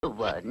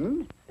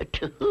1,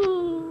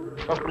 2,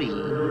 3.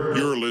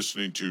 You're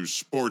listening to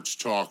Sports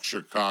Talk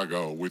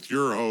Chicago with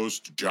your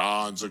host,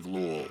 John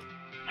Zaglul.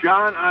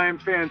 John, I am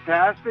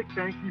fantastic.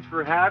 Thank you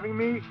for having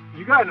me.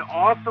 You got an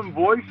awesome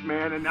voice,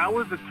 man, and that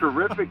was a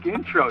terrific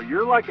intro.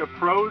 You're like a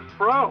pro's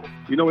pro.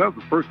 You know, that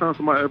was the first time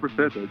somebody ever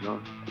said that,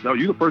 John. No,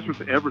 you're the first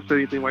person to ever say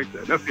anything like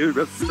that. That's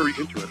very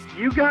interesting.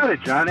 You got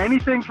it, John.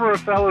 Anything for a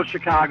fellow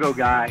Chicago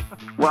guy.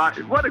 Well,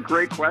 what a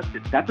great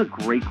question. That's a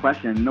great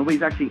question.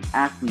 Nobody's actually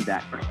asked me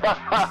that.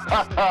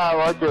 I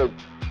like it.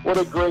 What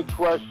a great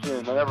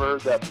question. I never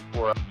heard that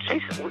before.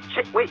 Chase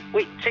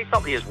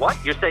Utley is what?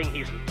 You're saying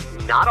he's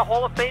not a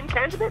Hall of Fame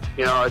candidate?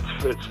 You know,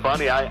 it's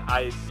funny.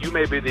 You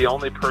may be the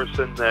only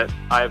person that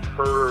I've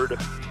heard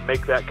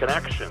make that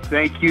connection.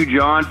 Thank you,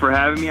 John, for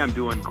having me. I'm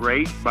doing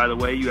great. By the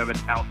way, you have an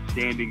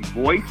outstanding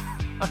voice.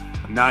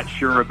 I'm not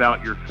sure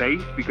about your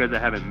face because I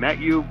haven't met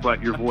you,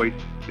 but your voice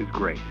is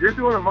great. You're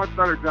doing a much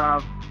better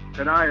job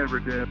than I ever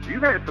did.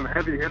 You've had some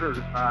heavy hitters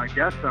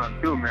guests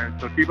on too, man.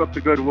 So keep up the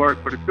good work.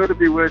 But it's good to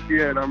be with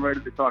you, and I'm ready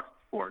to talk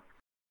sports.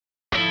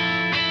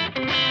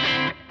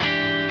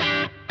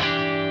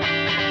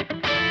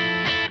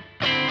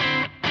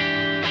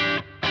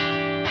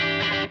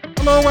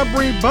 Hello,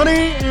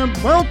 everybody, and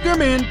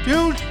welcome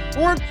into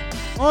Sports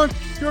Talk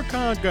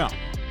Chicago.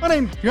 My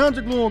name's John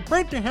Zaglul.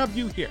 Great to have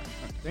you here.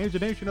 On today's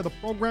edition of the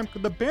program,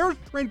 could the Bears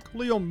trade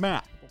Khalil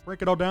Mack? We'll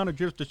break it all down in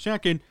just a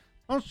second.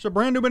 Also, a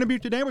brand new interview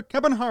today with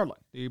Kevin Harlan,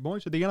 the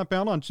voice of the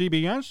NFL on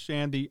CBS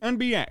and the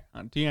NBA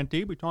on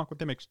TNT. We talk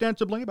with him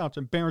extensively about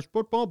some Bears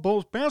football,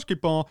 Bulls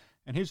basketball,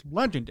 and his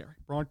legendary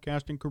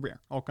broadcasting career.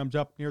 All comes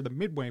up near the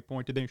midway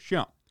point of this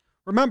show.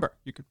 Remember,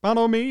 you can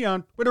follow me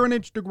on Twitter and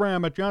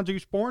Instagram at John Z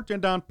Sports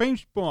and on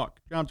Facebook,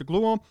 John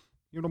Zaglul.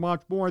 You want to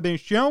watch more of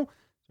this show?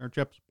 Search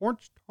up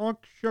Sports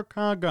Talk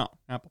Chicago,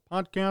 Apple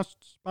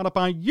Podcasts,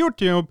 Spotify,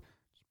 YouTube,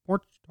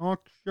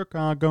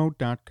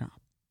 sportstalkchicago.com.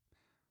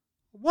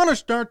 I want to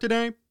start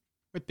today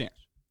with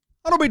this.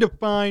 How do we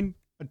define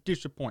a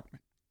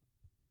disappointment?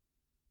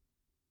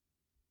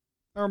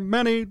 There are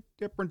many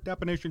different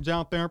definitions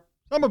out there,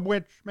 some of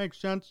which make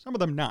sense, some of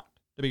them not,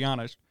 to be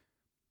honest.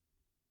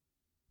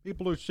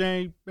 People who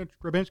say Mitch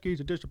Trubisky is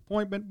a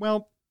disappointment,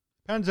 well,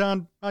 depends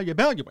on how you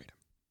evaluate him.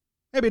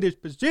 Maybe it is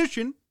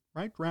position,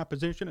 right? Draft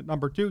position at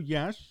number 2,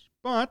 yes.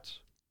 But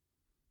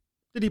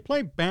did he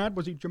play bad?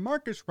 Was he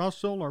Jamarcus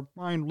Russell or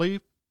Ryan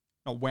Leaf?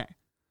 No way.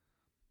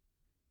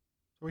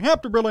 So we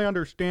have to really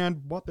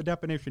understand what the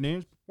definition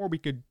is before we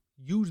could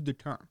use the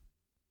term.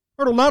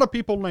 Heard a lot of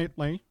people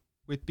lately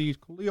with these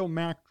Khalil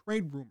Mack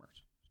trade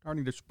rumors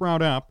starting to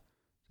sprout up,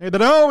 say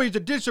that, oh, he's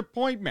a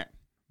disappointment,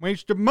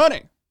 waste of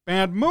money,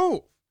 bad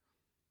move.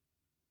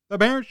 The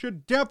Bears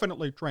should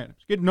definitely trade him.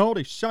 He's getting old.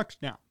 He sucks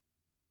now.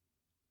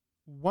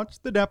 What's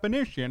the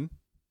definition,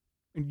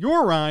 in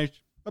your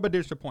eyes, of a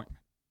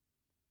disappointment?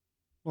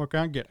 Look,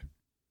 I get it.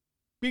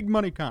 Big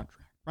money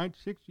contract, right?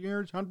 6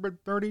 years,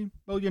 $130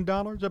 million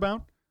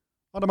about.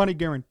 A lot of money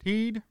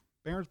guaranteed.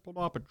 Bears pulled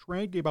off a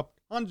trade, gave up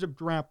tons of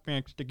draft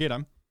picks to get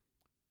him.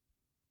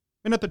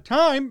 And at the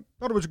time,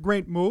 thought it was a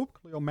great move.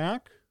 Khalil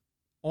Mack,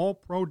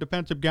 all-pro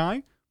defensive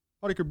guy.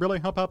 Thought he could really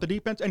help out the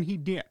defense, and he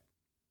did.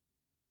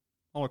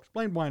 I'll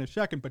explain why in a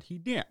second, but he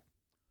did.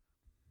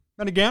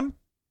 Then again,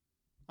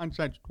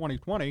 hindsight's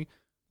 2020.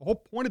 The whole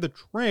point of the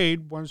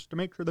trade was to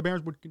make sure the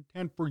Bears would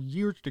contend for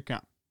years to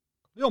come.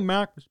 Khalil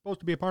Mack was supposed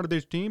to be a part of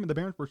this team, and the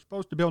Bears were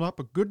supposed to build up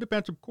a good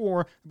defensive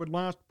core that would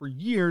last for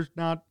years,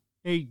 not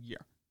a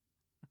year.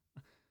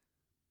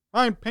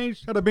 Ryan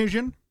Pace had a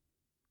vision,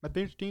 but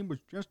this team was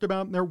just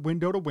about in their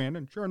window to win,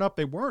 and sure enough,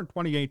 they were in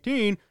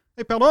 2018.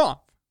 They fell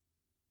off.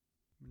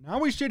 Now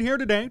we sit here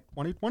today,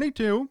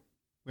 2022,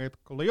 with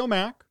Khalil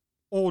Mack,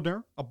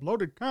 older, a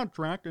bloated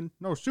contract, and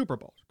no Super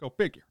Bowls. Go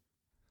figure.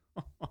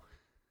 I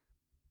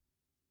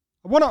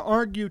want to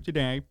argue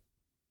today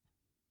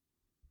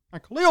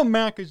that Khalil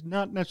Mack is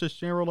not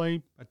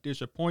necessarily a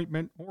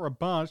disappointment or a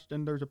bust,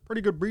 and there's a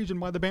pretty good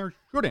reason why the Bears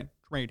shouldn't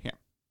trade him.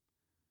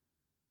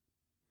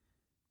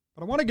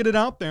 But I want to get it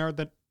out there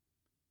that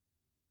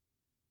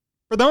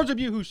for those of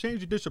you who say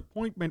he's a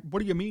disappointment,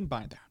 what do you mean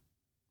by that?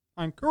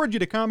 I encourage you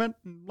to comment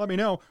and let me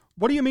know,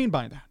 what do you mean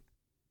by that?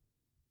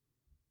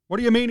 What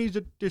do you mean he's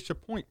a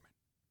disappointment?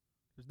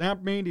 Does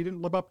that mean he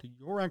didn't live up to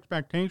your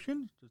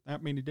expectations? Does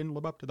that mean he didn't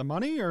live up to the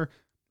money? Or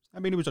does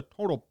that mean he was a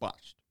total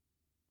bust?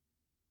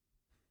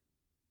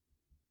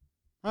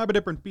 I have a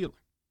different feeling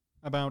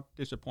about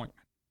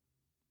disappointment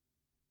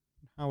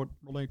and how it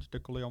relates to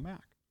Khalil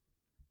Mack.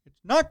 It's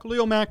not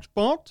Khalil Mack's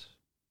fault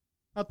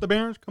that the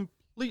Bears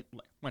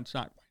completely went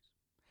sideways.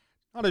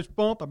 It's not his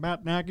fault that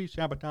Matt Nagy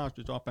sabotaged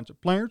his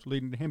offensive players,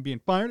 leading to him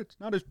being fired. It's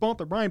not his fault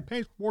that Ryan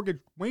Pace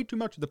mortgaged way too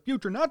much of the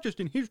future, not just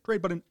in his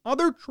trade, but in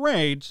other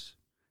trades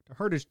to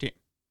hurt his team,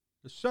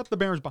 to set the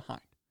Bears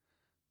behind.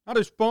 Not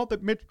his fault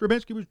that Mitch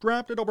Trubisky was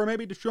drafted over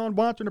maybe Deshaun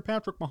Watson or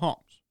Patrick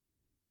Mahomes.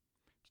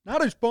 It's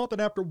not his fault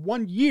that after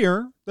 1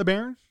 year, the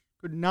Bears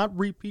could not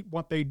repeat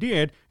what they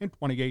did in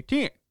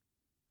 2018.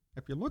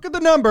 If you look at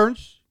the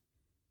numbers,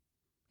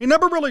 he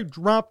never really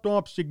dropped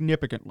off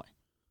significantly.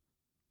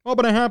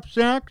 12.5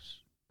 sacks,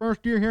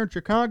 first year here in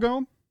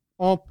Chicago,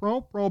 All-Pro,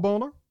 Pro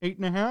Bowler,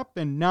 8.5,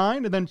 then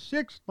 9, and then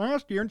 6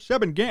 last year in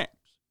 7 games.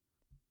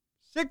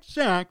 6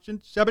 sacks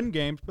in 7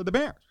 games for the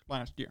Bears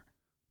last year.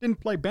 Didn't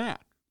play bad.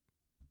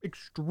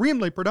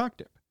 Extremely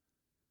productive.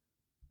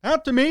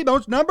 That, to me,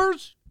 those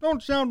numbers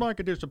don't sound like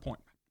a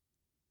disappointment.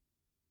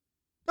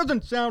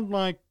 Doesn't sound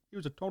like he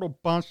was a total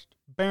bust,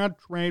 bad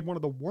trade, one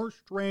of the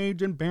worst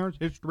trades in Bears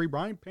history.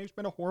 Ryan Pace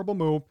made a horrible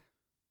move.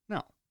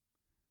 No.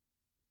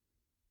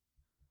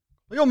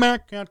 Khalil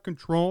Mack can't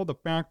control the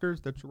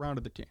factors that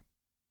surrounded the team.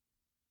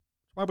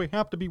 That's why we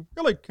have to be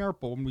really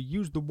careful when we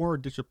use the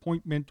word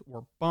disappointment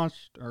or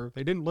bust, or if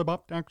they didn't live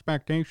up to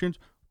expectations,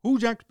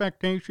 whose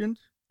expectations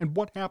and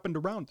what happened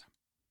around them.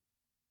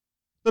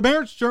 The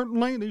Bears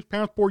certainly, these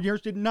past 4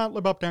 years, did not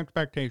live up to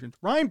expectations.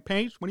 Ryan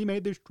Pace, when he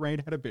made this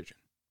trade, had a vision.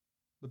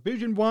 The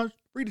vision was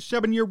 3 to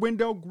 7 year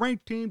window,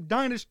 great team,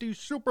 dynasty,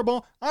 Super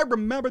Bowl. I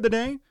remember the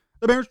day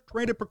the Bears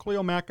traded for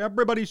Khalil Mack.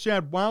 Everybody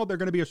said, wow, they're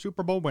going to be a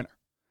Super Bowl winner.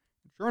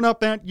 And sure enough,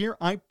 that year,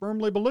 I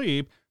firmly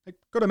believe they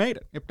could have made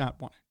it, if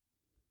not won it.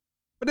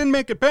 But didn't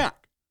make it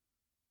back.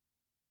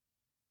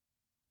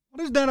 What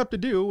does that have to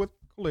do with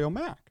Khalil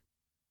Mack?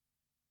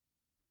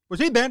 Was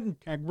he that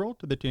integral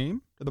to the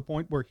team, to the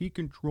point where he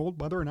controlled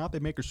whether or not they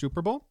make a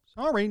Super Bowl?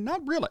 Sorry,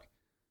 not really.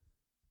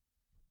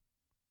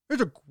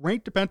 He's a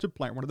great defensive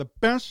player, one of the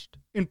best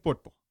in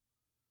football.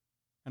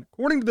 And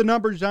according to the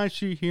numbers I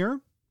see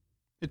here,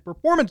 his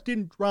performance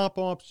didn't drop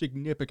off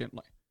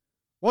significantly.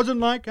 Wasn't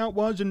like how it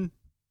was in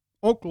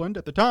Oakland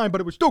at the time,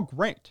 but it was still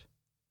great.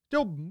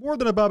 Still more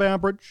than above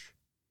average.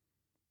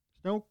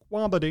 Still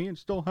quality, and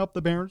still helped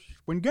the Bears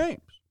win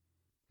games.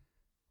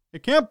 You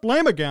can't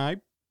blame a guy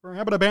for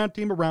having a bad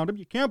team around him.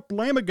 You can't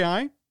blame a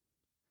guy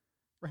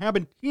for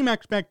having team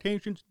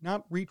expectations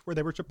not reach where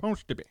they were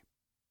supposed to be.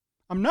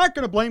 I'm not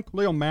going to blame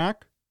Khalil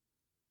Mack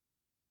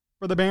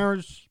for the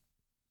Bears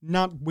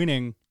not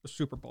winning the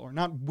Super Bowl or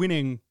not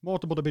winning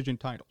multiple division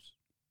titles.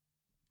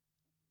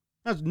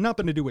 It has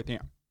nothing to do with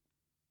him.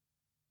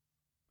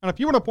 And if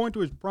you want to point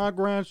to his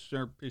progress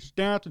or his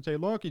stats and say,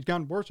 look, he's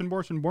gotten worse and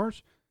worse and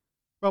worse,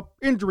 well,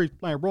 injuries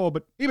play a role,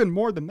 but even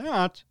more than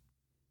that,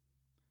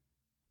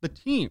 the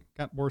team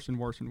got worse and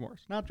worse and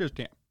worse, not just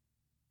him.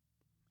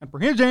 And for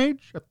his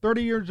age, at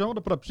 30 years old,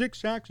 to put up 6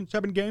 sacks in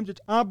 7 games,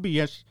 it's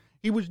obvious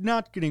he was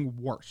not getting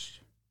worse,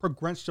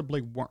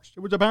 progressively worse. It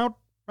was about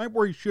right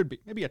where he should be.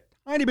 Maybe a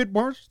tiny bit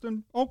worse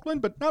than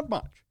Oakland, but not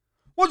much.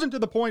 Wasn't to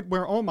the point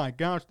where, oh my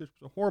gosh, this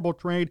was a horrible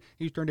trade,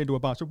 he's turned into a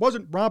bust. It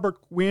wasn't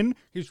Robert Quinn,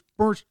 his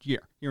first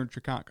year here in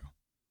Chicago.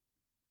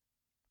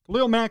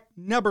 Khalil Mack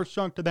never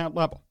sunk to that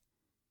level.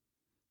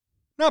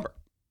 Never.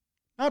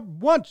 Not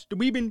once do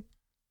we even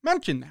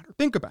mention that or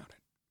think about it.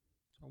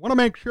 So I want to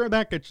make sure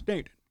that gets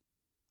stated.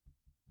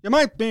 You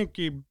might think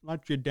he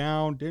let you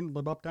down, didn't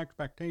live up to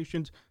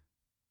expectations.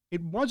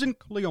 It wasn't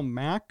Khalil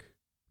Mack,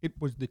 it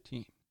was the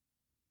team.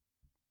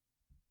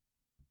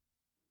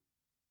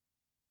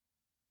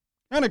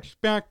 Can't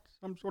expect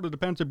some sort of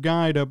defensive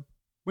guy to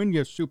win you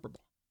a Super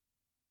Bowl.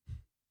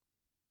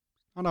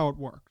 Not how it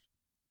works.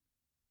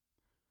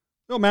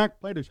 Khalil Mack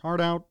played his heart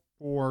out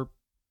for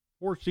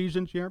 4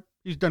 seasons here.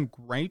 He's done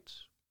great,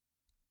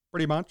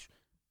 pretty much.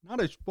 Not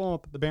his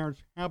fault that the Bears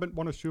haven't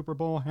won a Super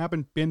Bowl,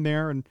 haven't been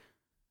there, and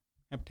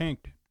have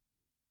tanked it.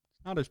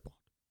 It's not his fault.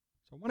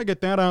 So I want to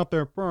get that out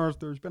there first.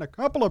 There's been a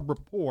couple of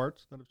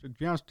reports that have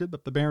suggested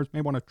that the Bears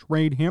may want to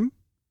trade him.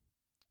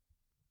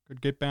 Could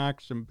get back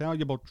some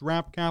valuable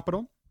draft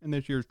capital in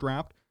this year's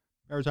draft.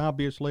 Bears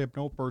obviously have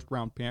no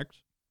first-round picks.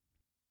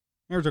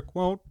 Here's a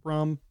quote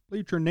from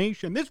Bleacher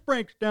Nation. This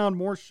breaks down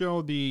more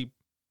so the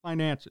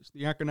finances,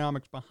 the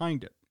economics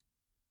behind it.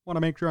 I want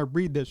to make sure I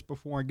read this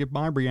before I give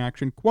my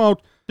reaction.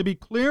 Quote, to be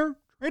clear,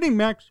 trading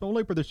Mack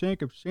solely for the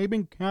sake of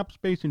saving cap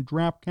space and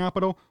draft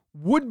capital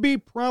would be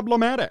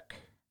problematic.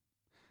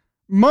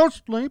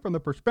 Mostly from the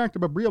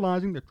perspective of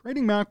realizing that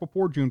trading Mack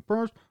before June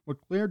 1st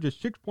would clear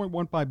just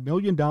 $6.15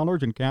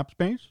 million in cap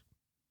space.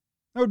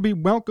 That would be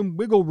welcome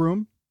wiggle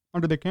room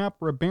under the cap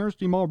for a Bears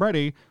team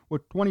already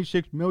with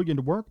 $26 million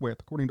to work with,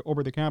 according to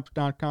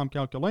OverTheCaps.com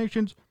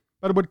calculations,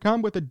 but it would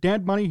come with a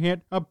dead money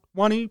hit of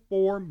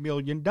 $24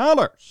 million.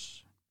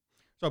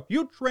 So if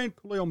you trade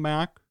Khalil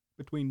Mack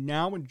between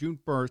now and June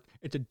 1st,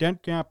 it's a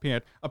dead cap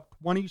hit of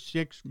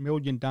 $26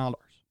 million.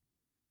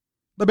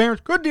 The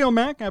Bears could deal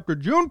Mack after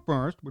June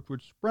 1st, which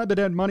would spread the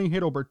dead money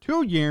hit over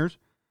 2 years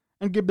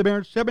and give the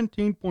Bears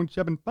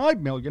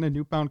 $17.75 million in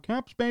newfound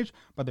cap space,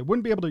 but they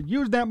wouldn't be able to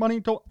use that money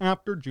until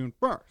after June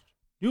 1st.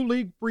 New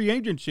league free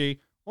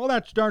agency, all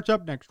that starts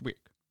up next week.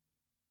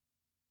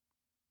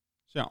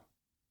 So,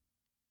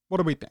 what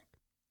do we think?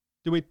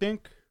 Do we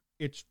think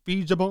it's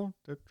feasible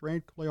to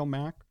trade Khalil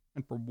Mack,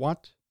 and for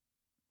what?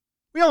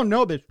 We all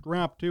know this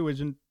draft, too,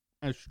 isn't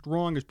as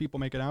strong as people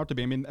make it out to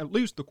be. I mean, at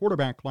least the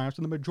quarterback class,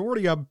 and the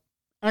majority of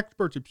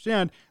experts have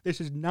said this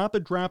is not the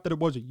draft that it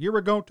was a year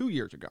ago, 2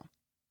 years ago.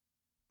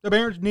 The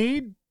Bears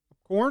need,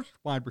 of course,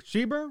 wide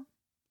receiver,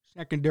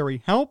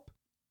 secondary help,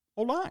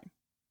 O-line.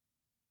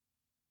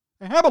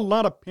 They have a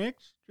lot of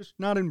picks, just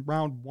not in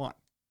round 1.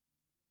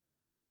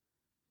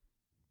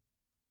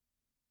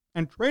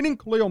 And trading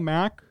Khalil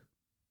Mack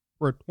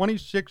for a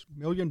 $26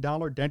 million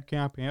dead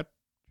cap hit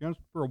just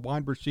for a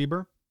wide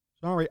receiver?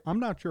 Sorry, I'm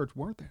not sure it's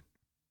worth it.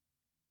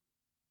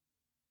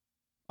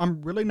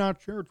 I'm really not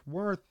sure it's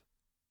worth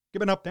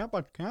giving up that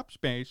much cap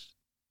space,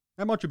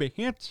 that much of a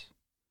hit,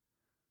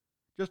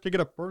 just to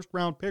get a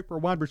first-round pick for a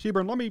wide receiver.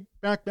 And let me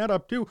back that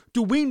up, too.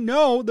 Do we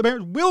know the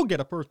Bears will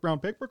get a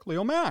first-round pick for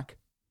Khalil Mack?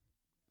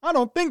 I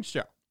don't think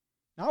so.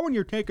 Not when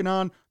you're taking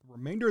on the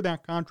remainder of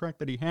that contract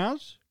that he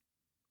has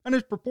and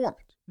his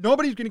performance.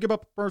 Nobody's going to give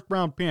up a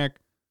first-round pick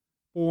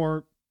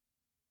for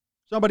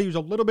somebody who's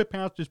a little bit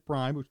past his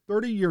prime, who's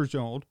 30 years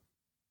old,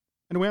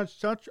 and who has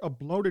such a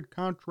bloated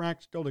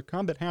contract still to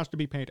come that has to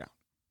be paid out.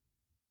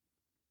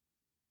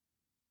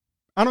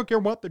 I don't care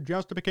what the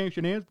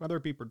justification is, whether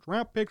it be for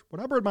draft picks,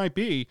 whatever it might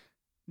be,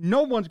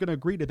 no one's going to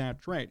agree to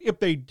that trade. If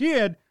they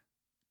did,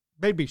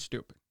 they'd be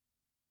stupid.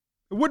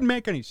 It wouldn't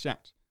make any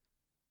sense.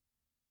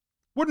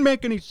 Wouldn't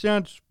make any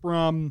sense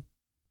from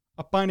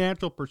a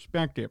financial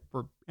perspective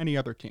for any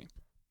other team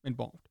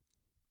involved.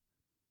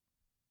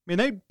 I mean,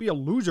 they'd be a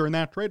loser in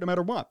that trade no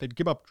matter what. They'd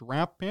give up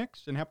draft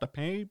picks and have to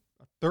pay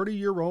a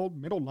 30-year-old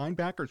middle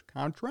linebacker's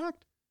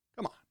contract?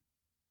 Come on.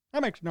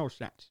 That makes no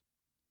sense.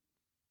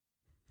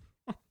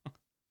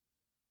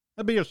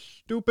 That'd be a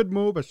stupid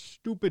move, a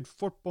stupid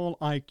football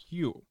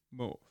IQ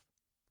move,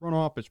 front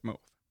office move.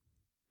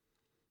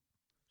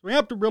 So we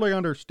have to really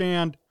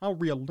understand how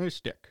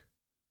realistic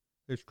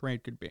this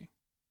trade could be.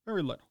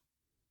 Very little.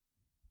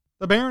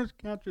 The Bears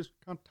can't just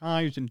cut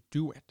ties and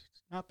do it.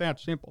 It's not that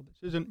simple.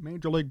 This isn't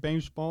Major League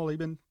Baseball,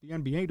 even the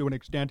NBA to an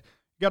extent.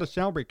 You got a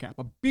salary cap,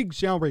 a big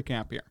salary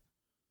cap here.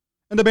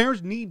 And the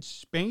Bears need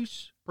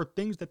space for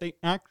things that they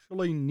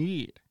actually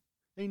need.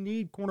 They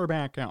need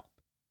cornerback help,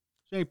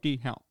 safety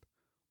help,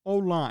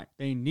 O-line.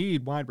 They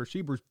need wide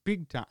receivers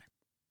big time.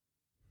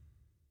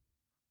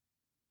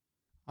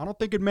 I don't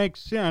think it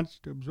makes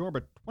sense to absorb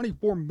a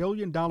 $24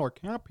 million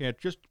cap hit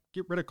just to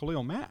get rid of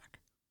Khalil Mack.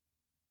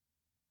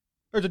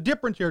 There's a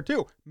difference here,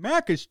 too.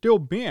 Mack has still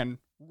been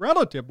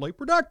relatively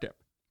productive.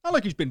 Not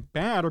like he's been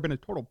bad or been a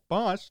total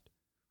bust.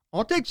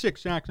 I'll take 6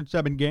 sacks in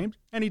 7 games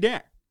any day.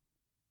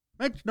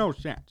 Makes no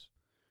sense.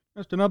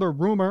 Just another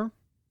rumor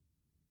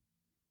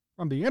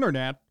from the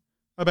internet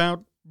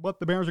about what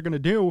the Bears are going to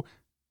do.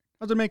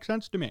 Doesn't make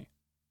sense to me.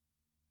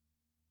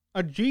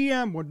 A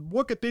GM would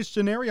look at this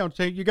scenario and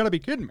say, you got to be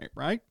kidding me,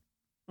 right?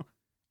 If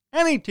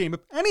any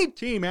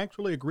team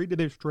actually agreed to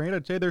this trade,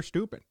 I'd say they're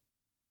stupid.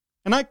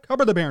 And I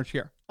cover the Bears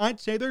here. I'd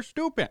say they're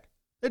stupid.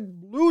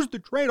 They'd lose the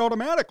trade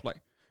automatically.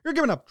 You're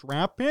giving up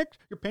draft picks.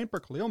 You're paying for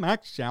Khalil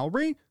Mack's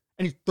salary.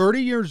 And he's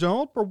 30 years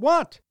old. For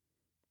what?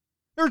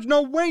 There's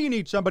no way you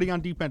need somebody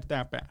on defense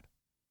that bad.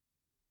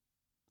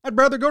 I'd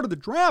rather go to the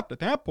draft at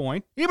that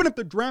point. Even if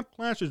the draft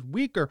class is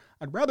weaker,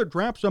 I'd rather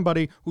draft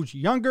somebody who's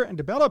younger and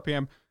develop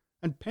him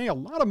and pay a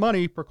lot of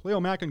money for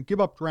Khalil Mack and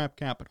give up draft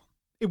capital.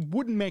 It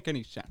wouldn't make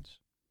any sense.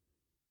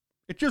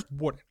 It just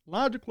wouldn't.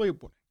 Logically, it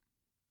wouldn't.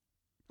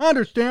 I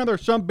understand there are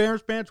some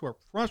Bears fans who are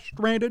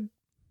frustrated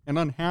and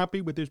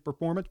unhappy with his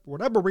performance. For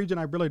whatever reason,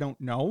 I really don't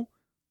know.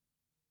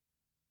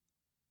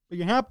 But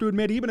you have to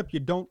admit, even if you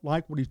don't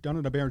like what he's done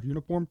in a Bears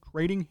uniform,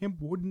 trading him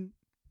wouldn't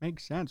make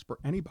sense for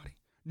anybody.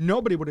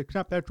 Nobody would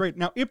accept that trade.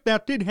 Now, if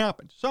that did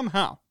happen,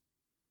 somehow,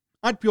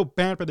 I'd feel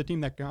bad for the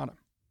team that got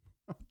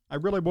him. I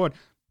really would.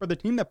 For the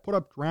team that put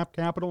up draft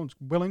capital and is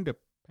willing to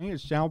pay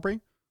his salary,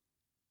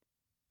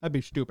 that'd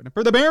be stupid. And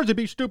for the Bears, it'd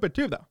be stupid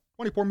too, though.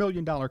 $24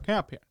 million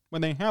cap hit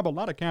when they have a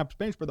lot of cap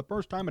space for the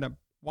first time in a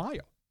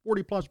while.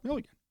 40-plus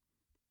million.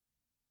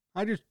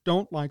 I just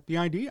don't like the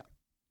idea.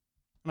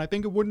 And I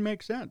think it wouldn't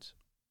make sense.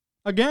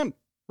 Again,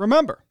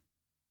 remember,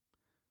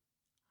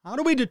 how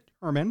do we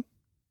determine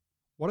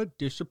what a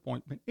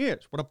disappointment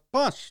is, what a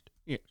bust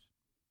is?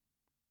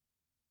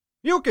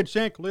 You could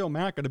say Khalil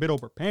Mack got a bit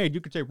overpaid.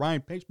 You could say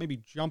Ryan Pace maybe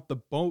jumped the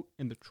boat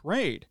in the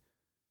trade.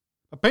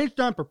 But based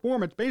on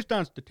performance, based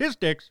on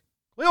statistics,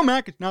 Khalil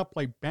Mack has not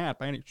played bad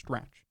by any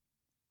stretch.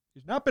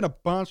 He's not been a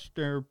bust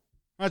or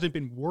hasn't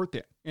been worth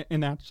it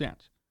in that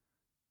sense.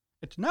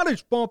 It's not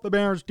his fault the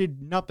Bears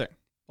did nothing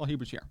while he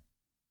was here.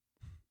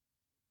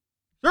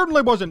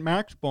 Certainly wasn't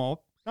Mack's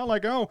fault. It's not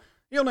like, oh,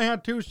 he only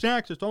had 2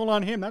 sacks. It's all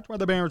on him. That's why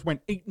the Bears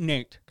went 8-8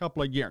 a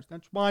couple of years.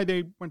 That's why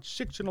they went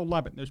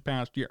 6-11 this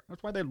past year.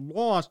 That's why they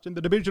lost in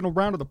the divisional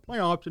round of the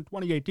playoffs in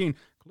 2018.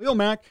 Khalil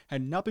Mack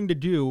had nothing to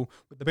do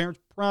with the Bears'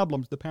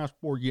 problems the past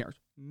 4 years.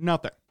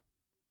 Nothing.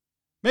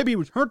 Maybe he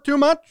was hurt too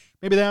much.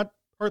 Maybe that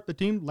hurt the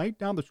team late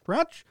down the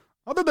stretch.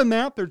 Other than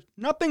that, there's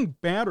nothing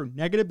bad or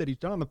negative that he's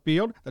done on the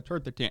field that's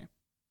hurt the team.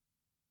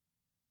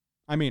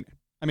 I mean,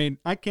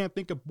 I can't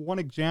think of one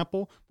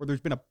example where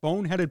there's been a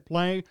boneheaded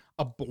play,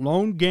 a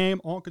blown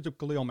game, all because of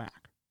Khalil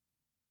Mack.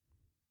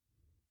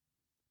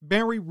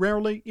 Very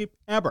rarely, if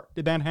ever,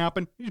 did that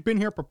happen. He's been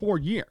here for 4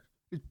 years.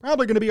 He's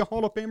probably going to be a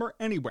Hall of Famer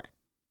anyway.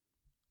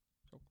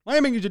 So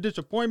claiming he's a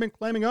disappointment,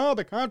 claiming, oh,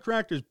 the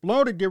contract is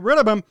bloated, get rid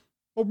of him,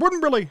 well,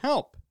 wouldn't really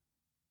help.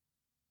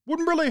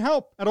 Wouldn't really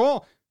help at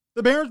all.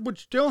 The Bears would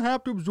still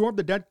have to absorb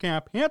the dead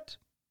cap hit.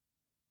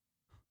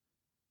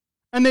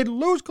 And they'd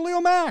lose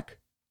Khalil Mack.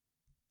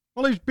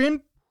 Well, he's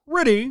been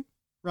pretty,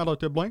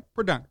 relatively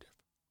productive.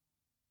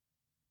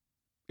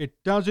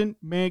 It doesn't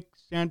make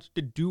sense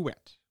to do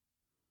it.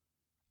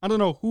 I don't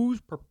know who's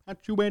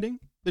perpetuating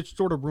this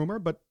sort of rumor,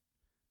 but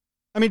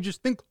I mean,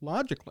 just think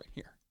logically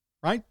here,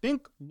 right?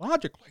 Think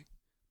logically.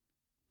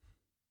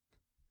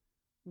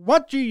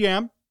 What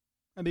GM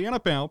and the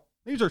NFL,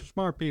 these are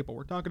smart people.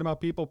 We're talking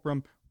about people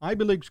from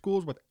Ivy League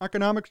schools with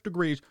economics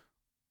degrees.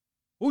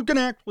 Who's going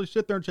to actually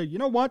sit there and say, you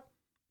know what?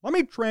 Let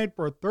me trade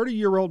for a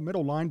 30-year-old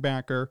middle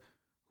linebacker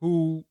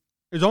who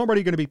is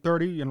already going to be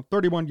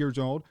 31 years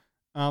old.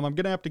 I'm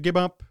going to have to give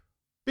up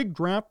big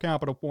draft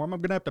capital for him. I'm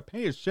going to have to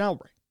pay his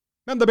salary.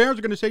 Then the Bears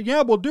are going to say,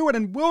 yeah, we'll do it,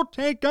 and we'll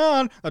take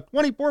on a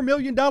 $24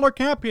 million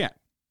cap hit.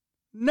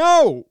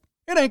 No,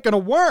 it ain't going to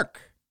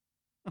work.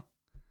 I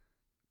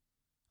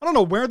don't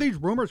know where these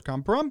rumors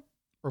come from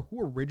or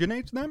who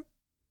originates them.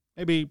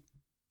 Maybe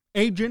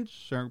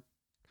agents or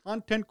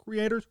content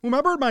creators,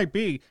 whomever it might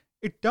be.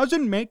 It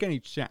doesn't make any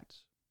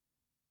sense.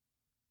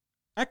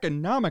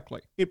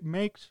 Economically, it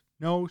makes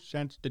no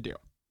sense to do.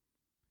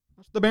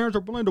 Unless the Bears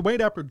are willing to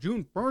wait after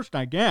June 1st,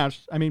 I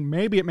guess. I mean,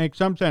 maybe it makes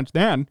some sense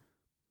then.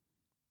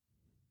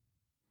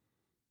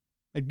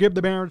 They'd give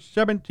the Bears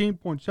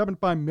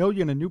 $17.75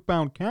 million in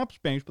newfound cap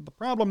space, but the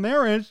problem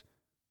there is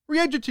free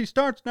agency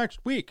starts next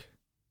week.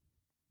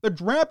 The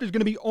draft is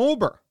going to be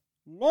over,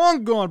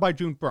 long gone by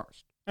June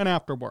 1st and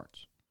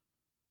afterwards.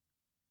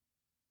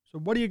 So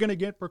what are you going to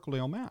get for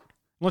Khalil Mack?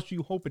 Unless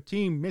you hope a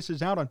team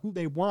misses out on who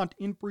they want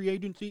in free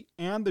agency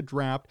and the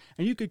draft,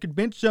 and you could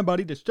convince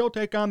somebody to still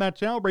take on that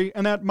salary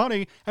and that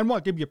money and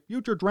give you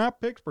future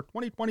draft picks for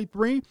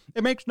 2023?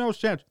 It makes no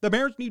sense. The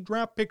Bears need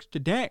draft picks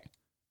today.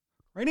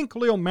 Trading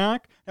Khalil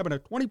Mack, having a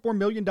 $24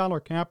 million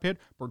cap hit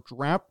for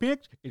draft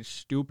picks is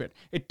stupid.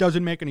 It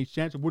doesn't make any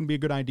sense. It wouldn't be a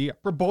good idea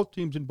for both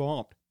teams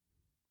involved.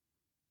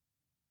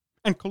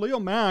 And Khalil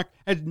Mack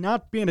has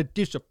not been a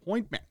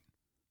disappointment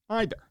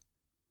either.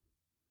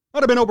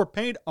 Might have been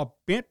overpaid a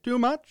bit too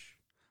much,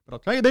 but I'll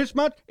tell you this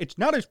much, it's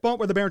not his fault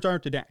where the Bears are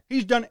today.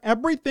 He's done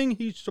everything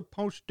he's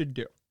supposed to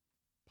do,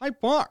 by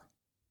far.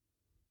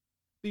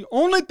 The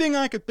only thing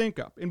I could think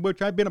of in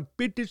which I've been a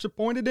bit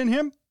disappointed in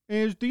him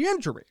is the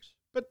injuries.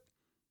 But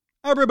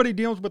everybody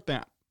deals with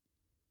that.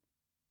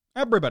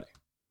 Everybody.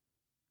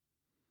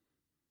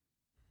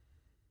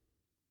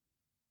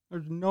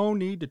 There's no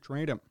need to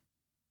trade him.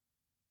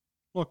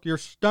 Look, you're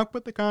stuck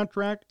with the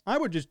contract. I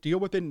would just deal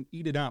with it and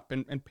eat it up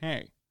and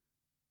pay.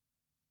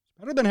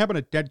 It's better than having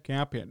a dead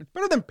cap hit. It's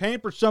better than paying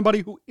for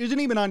somebody who isn't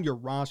even on your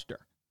roster.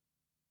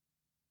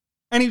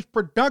 And he's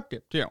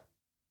productive, too.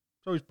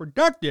 So he's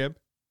productive.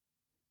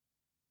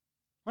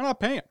 Why not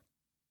pay him?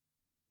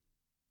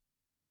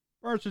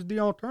 Versus the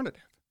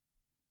alternative.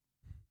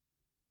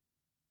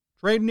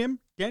 Trading him,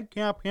 dead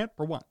cap hit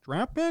for what?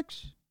 Draft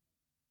picks?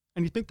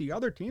 And you think the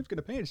other team's going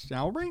to pay his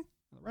salary?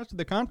 The rest of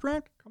the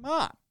contract? Come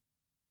on.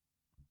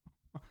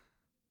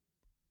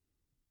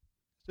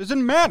 This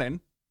isn't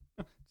Madden.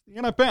 It's the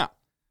NFL.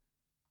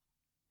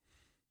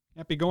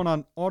 Can't be going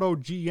on auto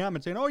GM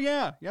and saying, oh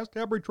yeah, yes to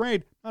every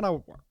trade. Not how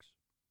it works.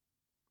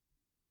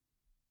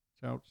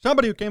 So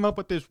somebody who came up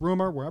with this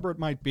rumor, wherever it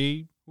might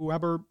be,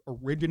 whoever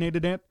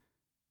originated it,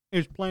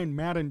 is playing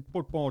Madden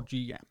football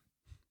GM.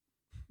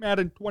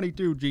 Madden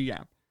 22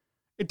 GM.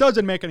 It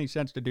doesn't make any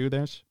sense to do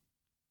this.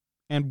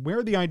 And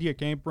where the idea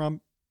came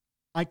from,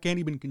 I can't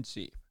even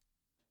conceive.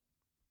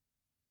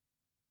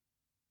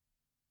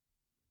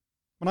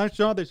 When I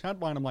saw this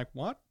headline, I'm like,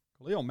 what?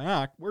 Khalil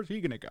Mack? Where's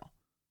he going to go?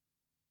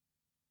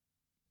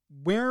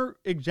 Where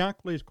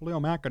exactly is Khalil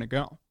Mack going to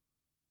go?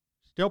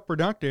 Still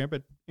productive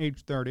at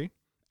age 30.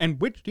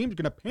 And which team's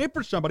going to pay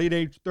for somebody at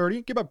age 30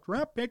 and give up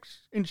draft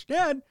picks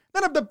instead?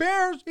 Then have the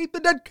Bears eat the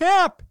dead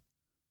cap.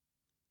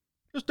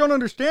 Just don't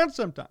understand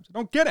sometimes. I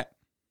don't get it.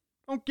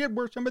 I don't get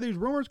where some of these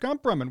rumors come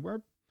from and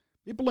where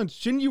people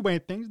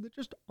insinuate things that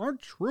just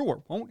aren't true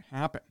or won't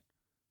happen.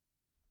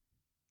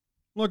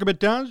 Look, if it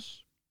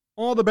does,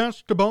 all the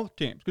best to both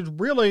teams, because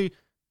really,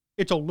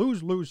 it's a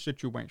lose-lose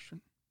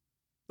situation.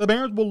 The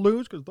Bears will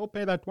lose because they'll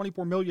pay that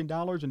 $24 million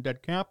in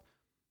dead cap.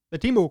 The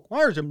team who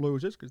acquires him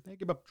loses because they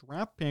give up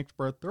draft picks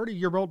for a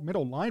 30-year-old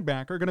middle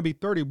linebacker, going to be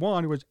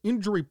 31, who has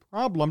injury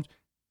problems,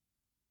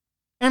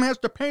 and has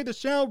to pay the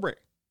salary.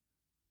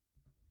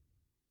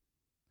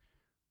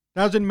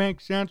 Doesn't make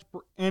sense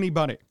for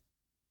anybody.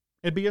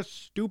 It'd be a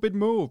stupid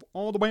move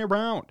all the way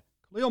around.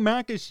 Khalil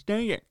Mack is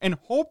staying, and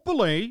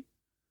hopefully,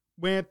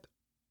 with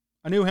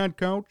a new head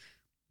coach,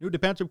 new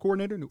defensive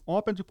coordinator, new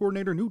offensive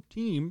coordinator, new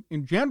team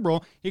in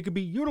general, he could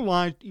be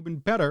utilized even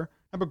better,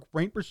 have a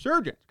great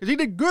resurgence. Because he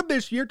did good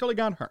this year till he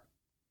got hurt.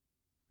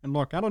 And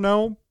look, I don't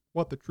know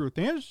what the truth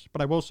is,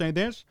 but I will say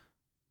this.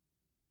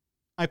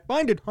 I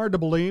find it hard to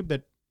believe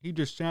that he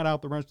just sat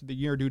out the rest of the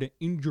year due to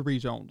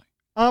injuries only.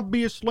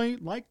 Obviously,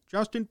 like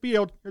Justin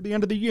Fields at the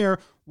end of the year,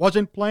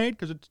 wasn't played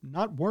because it's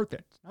not worth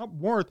it. It's not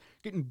worth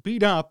getting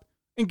beat up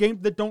in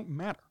games that don't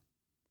matter.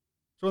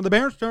 So when the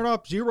Bears start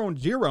off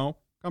 0-0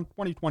 come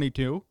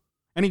 2022,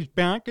 and he's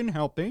back and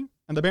healthy,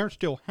 and the Bears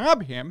still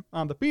have him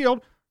on the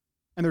field,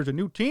 and there's a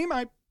new team,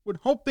 I would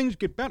hope things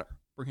get better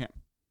for him.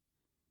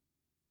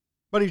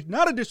 But he's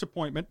not a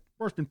disappointment,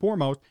 first and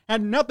foremost,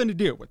 had nothing to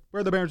do with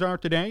where the Bears are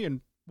today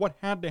and what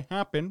had to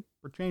happen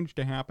for change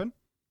to happen.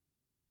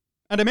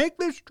 And to make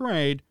this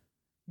trade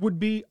would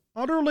be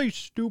utterly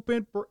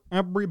stupid for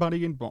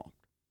everybody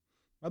involved,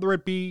 whether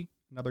it be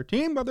another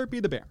team, whether it be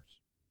the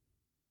Bears.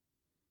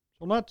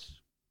 So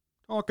let's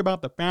talk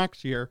about the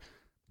facts here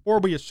before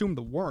we assume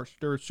the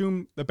worst, or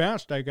assume the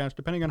best, I guess,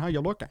 depending on how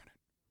you look at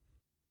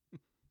it.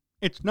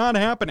 It's not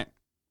happening.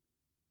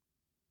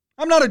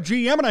 I'm not a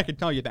GM, and I can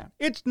tell you that.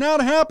 It's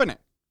not happening.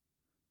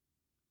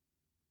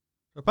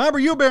 So if I were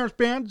you Bears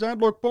fans, I'd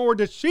look forward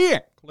to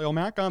seeing Khalil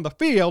Mack on the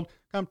field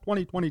come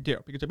 2022.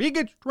 Because if he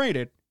gets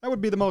traded, that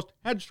would be the most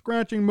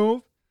head-scratching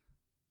move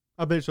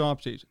of this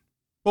offseason.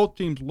 Both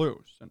teams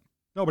lose, and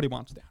nobody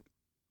wants that.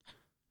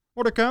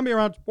 More to come here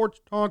on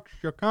Sports Talk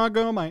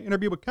Chicago. My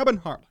interview with Kevin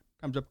Harlan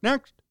comes up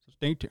next, so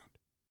stay tuned.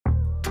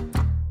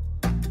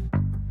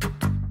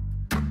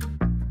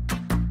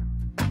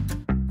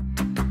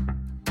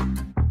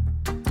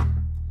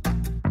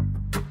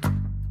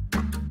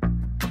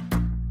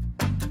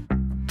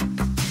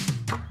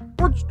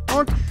 Sports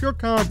Talk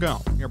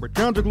Chicago. Here with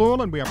John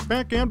Zaglul, and we are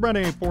back and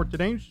ready for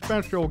today's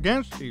special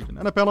guest. He's an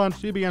NFL on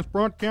CBS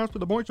broadcaster,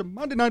 the voice of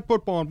Monday Night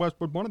Football in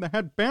Westwood, one of the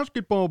head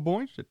basketball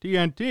voice at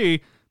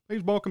TNT.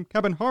 Please welcome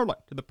Kevin Harlan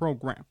to the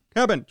program.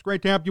 Kevin, it's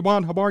great to have you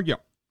on. How are you?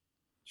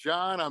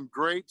 John, I'm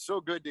great.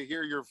 So good to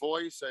hear your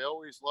voice. I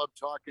always love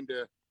talking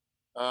to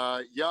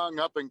young,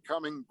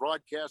 up-and-coming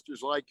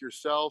broadcasters like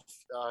yourself.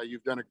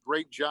 You've done a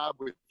great job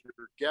with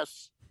your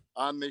guests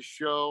on this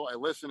show. I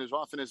listen as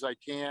often as I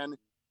can,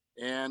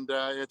 and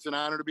it's an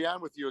honor to be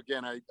on with you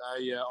again. I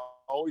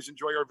always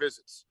enjoy our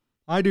visits.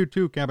 I do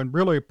too, Kevin.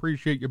 Really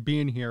appreciate you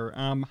being here.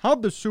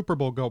 How'd the Super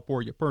Bowl go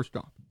for you, first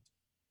off?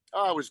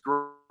 Oh, it was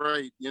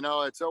great. You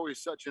know, it's always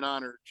such an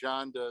honor,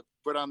 John, to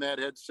put on that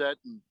headset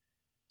and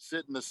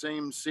sit in the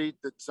same seat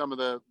that some of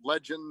the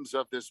legends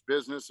of this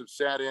business have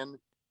sat in.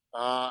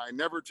 I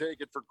never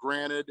take it for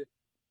granted.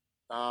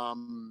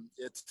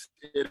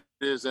 It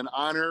is an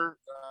honor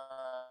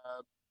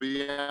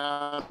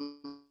beyond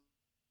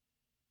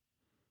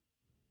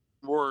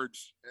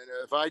words. And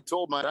if I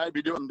told my I'd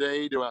be doing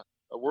today to a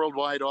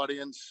worldwide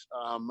audience,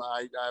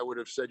 I would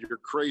have said you're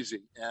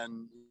crazy.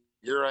 And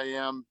here I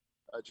am.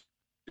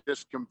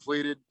 Just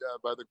completed,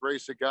 by the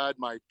grace of God,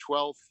 my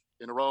 12th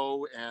in a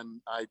row,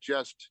 and I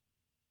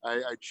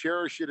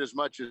cherish it as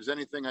much as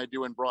anything I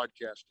do in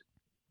broadcasting.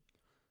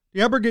 Do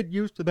you ever get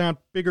used to that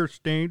bigger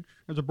stage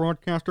as a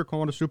broadcaster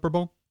calling a Super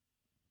Bowl?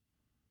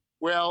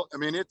 Well, I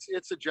mean,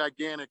 it's a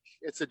gigantic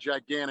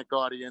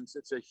audience.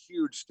 It's a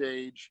huge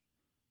stage.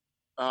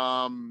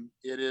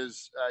 It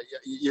is.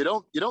 You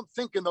don't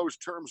think in those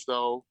terms,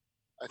 though.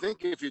 I think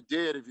if you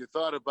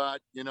thought about,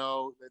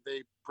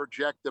 they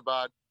project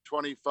about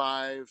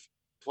 25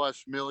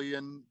 plus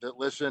million that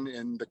listen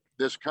in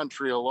this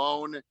country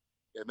alone.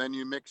 And then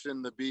you mix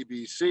in the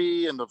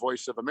BBC and the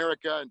Voice of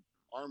America and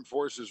Armed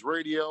Forces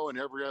Radio and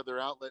every other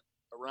outlet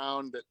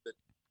around that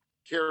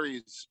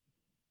carries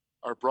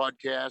our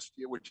broadcast.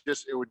 It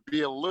would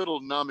be a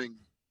little numbing.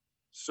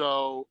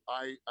 So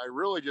I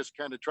really just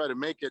kind of try to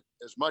make it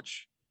as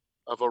much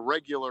of a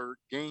regular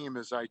game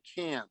as I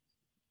can.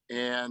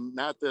 And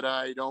not that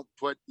I don't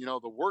put,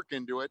 the work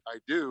into it, I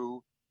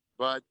do.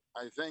 But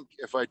I think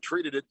if I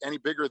treated it any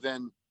bigger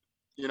than,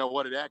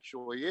 what it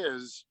actually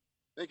is,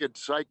 I think it'd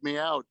psych me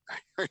out.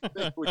 I think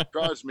it would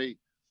cause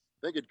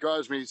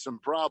me some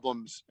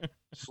problems,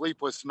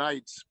 sleepless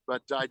nights.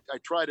 But I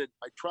try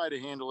to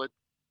handle it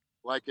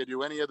like I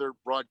do any other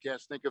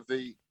broadcast. Think of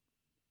the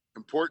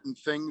important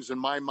things in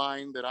my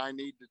mind that I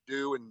need to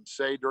do and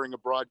say during a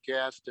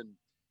broadcast, and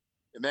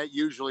that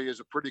usually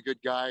is a pretty good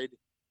guide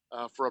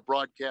for a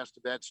broadcast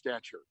of that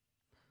stature.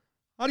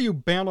 How do you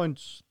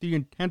balance the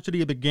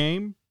intensity of the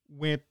game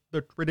with the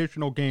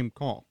traditional game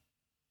call?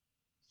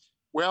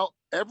 Well,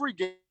 every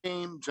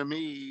game to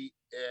me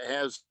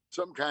has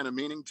some kind of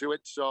meaning to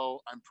it. So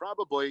I'm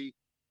probably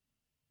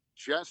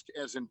just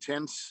as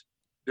intense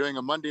doing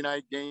a Monday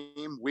night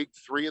game, week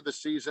 3 of the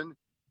season,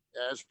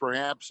 as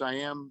perhaps I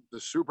am the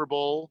Super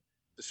Bowl.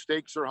 The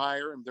stakes are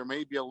higher, and there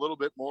may be a little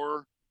bit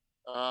more,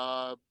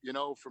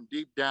 from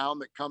deep down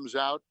that comes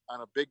out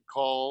on a big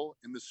call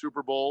in the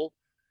Super Bowl.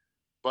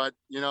 But,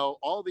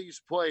 all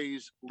these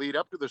plays lead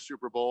up to the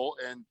Super Bowl,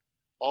 and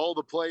all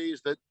the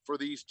plays that for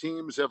these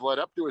teams have led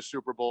up to a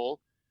Super Bowl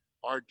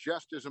are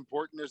just as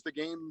important as the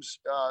games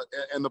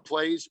and the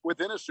plays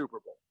within a Super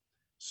Bowl.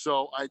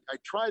 So I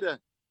try to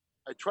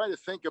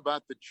think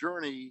about the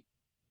journey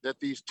that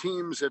these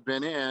teams have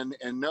been in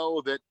and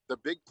know that the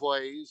big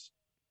plays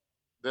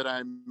that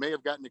I may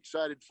have gotten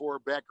excited for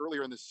back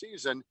earlier in the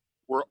season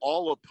were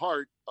all a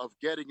part of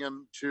getting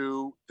them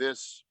to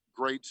this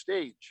great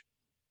stage.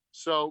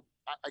 So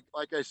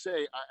like I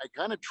say, I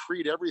kind of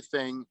treat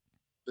everything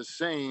the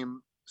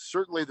same.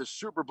 Certainly the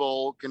Super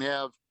Bowl can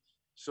have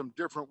some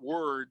different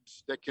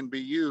words that can be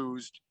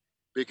used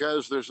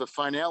because there's a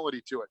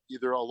finality to it,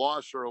 either a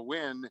loss or a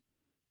win.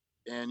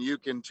 And you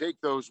can take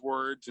those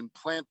words and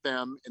plant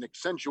them and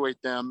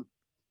accentuate them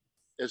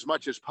as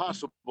much as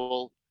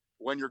possible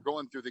when you're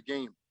going through the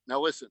game.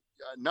 Now, listen,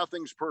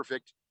 nothing's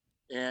perfect.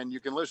 And you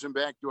can listen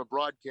back to a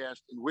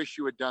broadcast and wish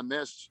you had done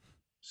this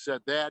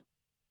said that,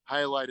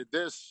 highlighted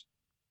this,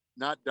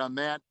 not done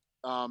that.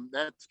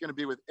 That's going to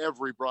be with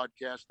every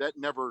broadcast. That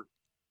never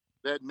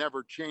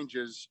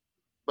changes.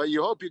 But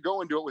you hope you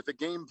go into it with a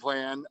game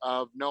plan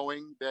of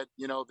knowing that,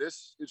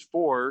 this is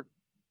for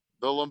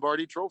the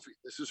Lombardi Trophy.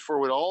 This is for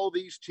what all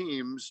these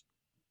teams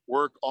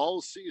work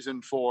all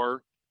season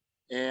for.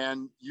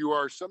 And you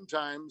are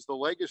sometimes, the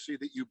legacy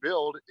that you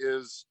build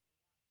is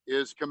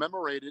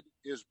commemorated,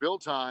 is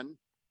built on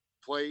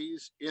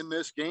plays in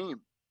this game.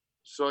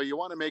 So you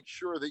want to make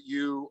sure that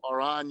you are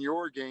on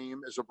your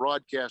game as a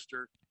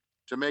broadcaster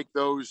to make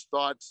those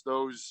thoughts,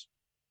 those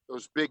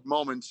big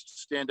moments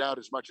stand out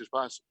as much as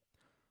possible.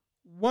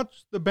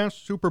 What's the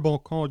best Super Bowl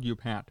call you've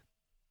had?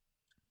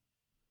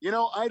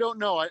 I don't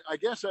know. I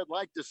guess I'd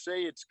like to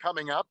say it's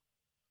coming up.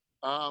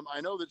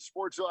 I know that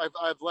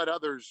I've let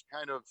others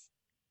kind of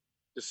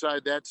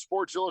decide that.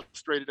 Sports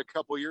Illustrated a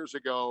couple years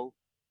ago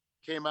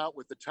came out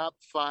with the top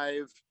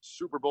 5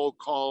 Super Bowl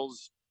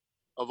calls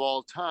of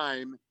all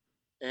time.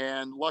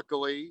 And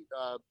luckily,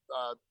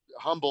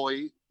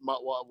 humbly,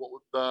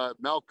 the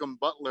Malcolm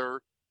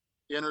Butler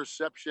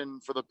interception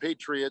for the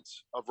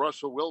Patriots of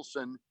Russell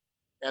Wilson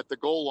at the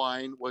goal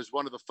line was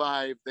one of the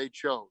 5 they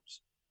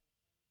chose.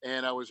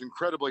 And I was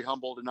incredibly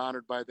humbled and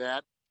honored by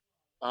that.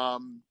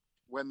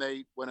 When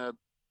a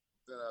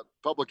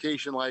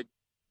publication like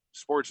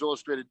Sports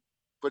Illustrated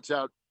puts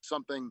out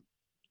something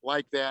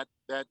like that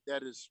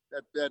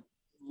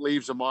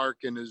leaves a mark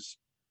and is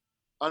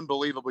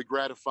unbelievably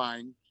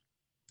gratifying.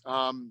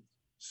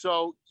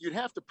 So you'd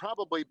have to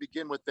probably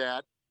begin with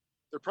that.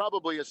 There are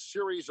probably a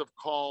series of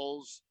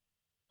calls.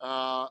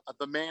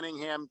 The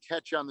Manningham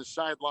catch on the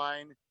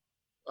sideline,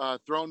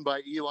 thrown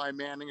by Eli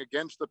Manning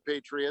against the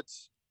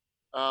Patriots,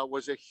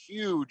 was a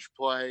huge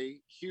play.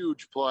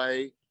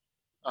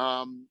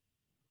 But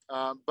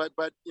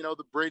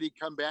the Brady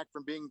comeback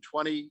from being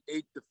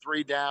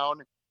 28-3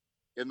 down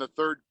in the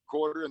third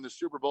quarter in the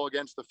Super Bowl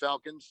against the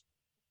Falcons,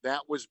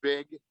 that was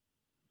big.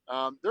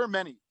 There are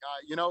many.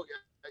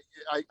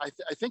 I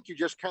think you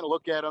just kind of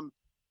look at them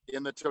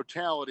in the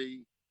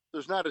totality.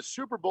 There's not a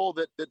Super Bowl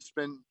that's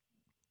been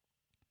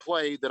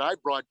played that I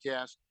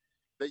broadcast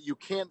that you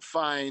can't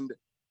find,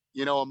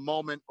 a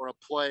moment or a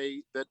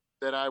play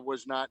that I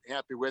was not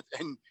happy with.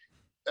 And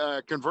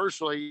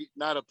conversely,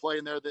 not a play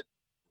in there that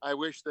I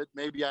wish that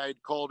maybe I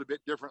had called a bit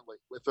differently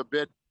with a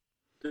bit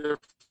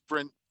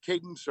different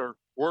cadence or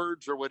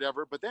words or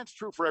whatever. But that's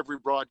true for every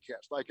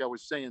broadcast, like I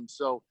was saying.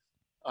 So,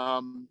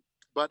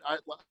 but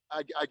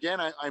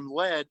I'm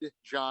led,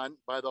 John,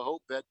 by the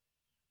hope that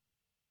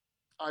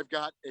I've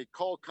got a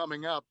call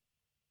coming up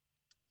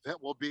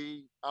that will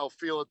be, I'll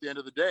feel at the end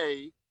of the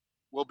day,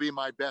 will be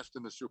my best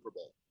in the Super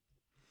Bowl.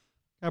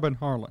 Kevin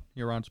Harlan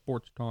here on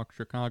Sports Talk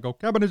Chicago.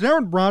 Kevin, is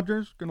Aaron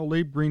Rodgers going to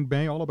leave Green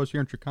Bay? All of us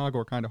here in Chicago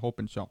are kind of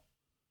hoping so.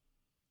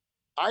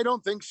 I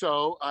don't think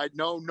so. I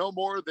know no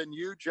more than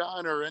you,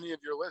 John, or any of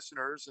your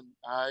listeners. And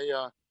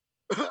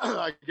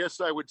I guess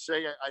I would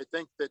say I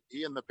think that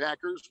he and the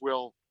Packers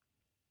will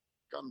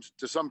come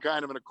to some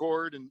kind of an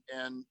accord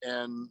and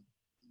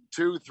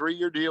 2-3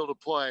 year deal to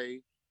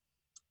play.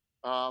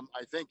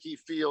 I think he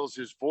feels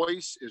his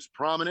voice is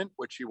prominent,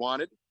 which he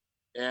wanted,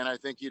 and I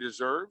think he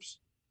deserves.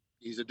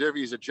 He's a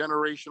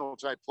generational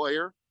type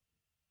player,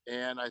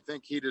 and I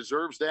think he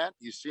deserves that.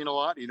 He's seen a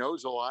lot. He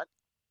knows a lot.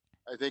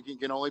 I think he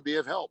can only be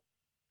of help.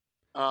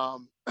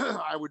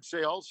 I would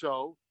say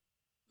also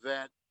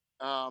that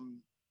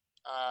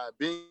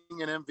being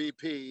an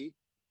MVP,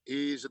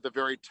 he's at the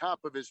very top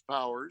of his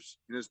powers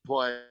in his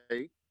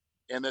play,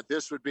 and that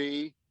this would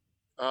be,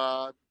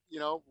 why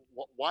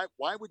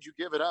would you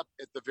give it up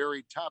at the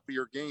very top of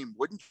your game?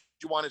 Wouldn't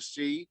you want to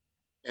see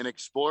and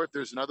explore if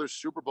there's another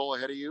Super Bowl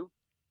ahead of you?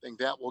 I think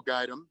that will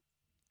guide him.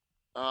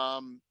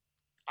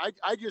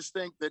 I just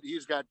think that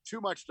he's got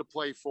too much to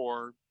play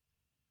for,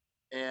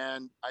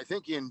 and I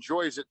think he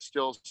enjoys it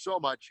still so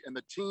much, and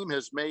the team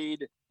has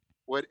made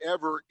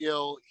whatever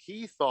ill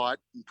he thought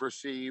and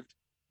perceived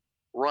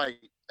right.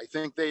 I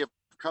think they have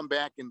come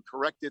back and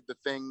corrected the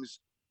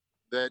things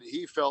that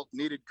he felt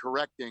needed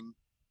correcting,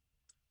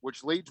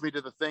 which leads me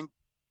to the think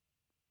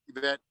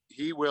that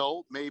he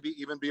will maybe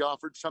even be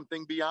offered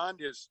something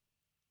beyond his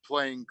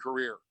playing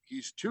career.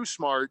 He's too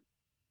smart.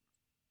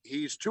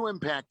 He's too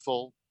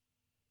impactful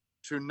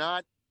to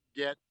not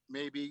get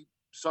maybe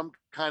some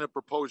kind of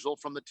proposal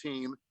from the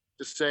team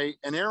to say,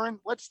 and Aaron,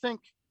 let's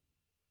think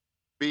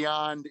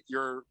beyond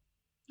your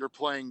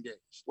playing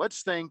days.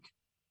 Let's think,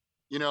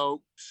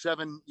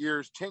 7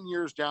 years, 10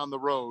 years down the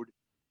road,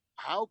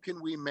 how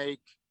can we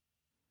make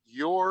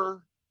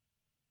your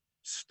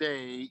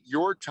stay,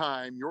 your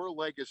time, your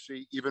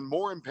legacy even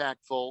more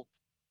impactful,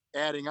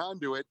 adding on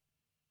to it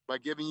by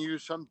giving you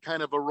some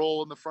kind of a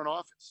role in the front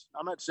office.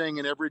 I'm not saying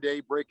an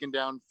everyday breaking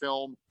down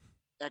film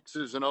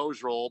X's and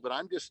O's role, but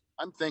I'm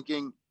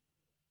thinking,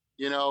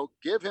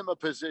 give him a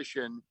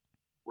position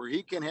where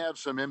he can have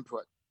some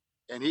input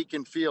and he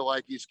can feel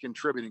like he's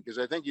contributing, because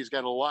I think he's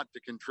got a lot to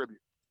contribute.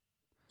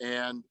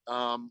 And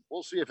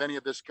we'll see if any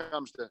of this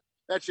comes to,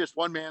 that's just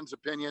one man's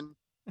opinion.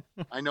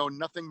 I know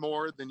nothing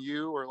more than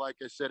you, or like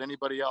I said,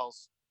 anybody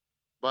else.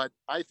 But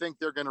I think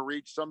they're going to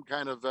reach some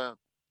kind of a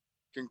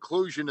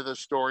conclusion to this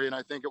story, and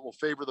I think it will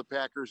favor the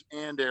Packers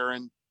and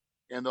Aaron,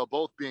 and they'll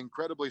both be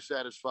incredibly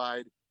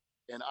satisfied.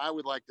 And I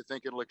would like to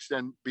think it'll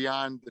extend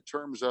beyond the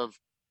terms of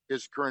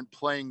his current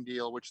playing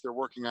deal, which they're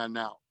working on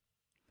now.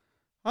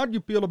 How do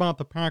you feel about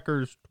the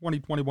Packers'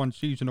 2021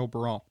 season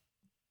overall?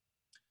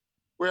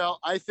 Well,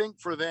 I think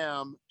for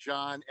them,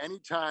 John,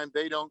 anytime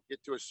they don't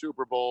get to a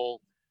Super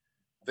Bowl,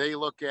 they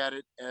look at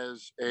it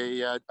as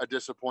a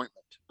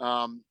disappointment.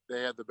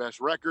 They had the best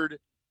record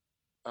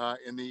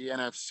in the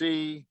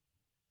NFC.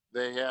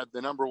 They had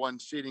the number one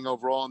seeding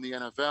overall in the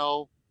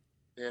NFL.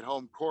 They had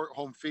home court,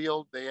 home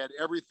field. They had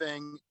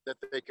everything that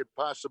they could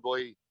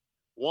possibly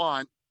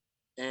want,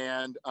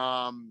 and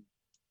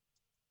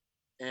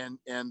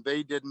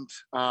they didn't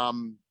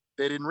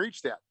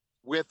reach that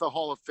with a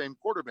Hall of Fame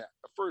quarterback,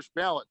 a first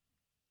ballot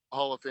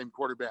Hall of Fame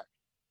quarterback,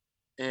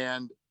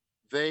 and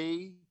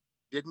they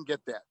didn't get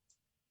that,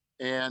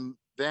 and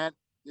that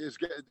is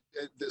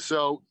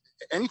so.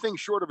 Anything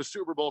short of a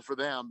Super Bowl for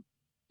them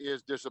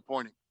is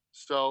disappointing.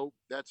 So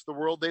that's the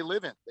world they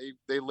live in.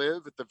 They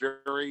live at the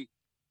very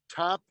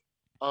top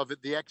of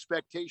the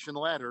expectation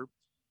ladder,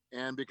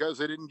 and because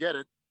they didn't get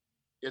it,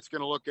 it's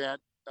going to look at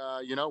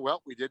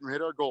well, we didn't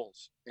hit our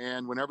goals.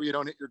 And whenever you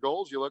don't hit your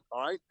goals, you look,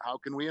 all right, how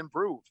can we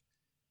improve?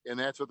 And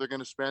that's what they're going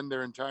to spend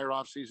their entire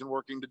offseason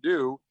working to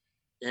do.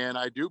 And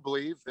I do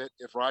believe that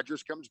if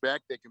Rodgers comes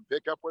back, they can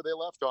pick up where they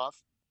left off,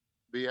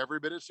 be every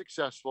bit as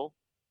successful,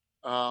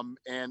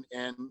 and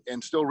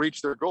still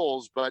reach their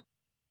goals. But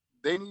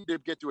they need to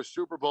get to a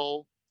Super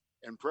Bowl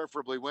and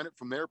preferably win it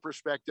from their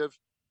perspective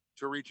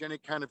to reach any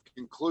kind of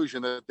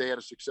conclusion that they had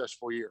a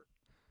successful year.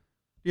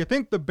 Do you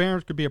think the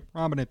Bears could be a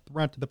prominent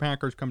threat to the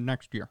Packers come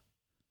next year?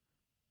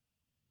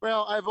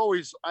 Well, I've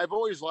always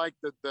liked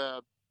that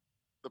the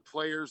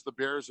players the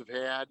Bears have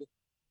had.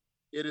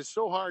 It is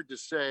so hard to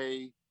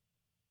say.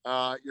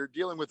 You're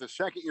dealing with a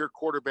second-year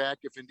quarterback,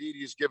 if indeed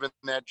he's given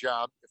that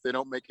job, if they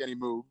don't make any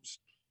moves.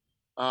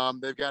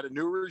 They've got a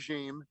new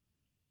regime.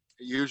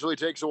 It usually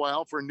takes a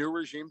while for a new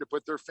regime to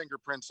put their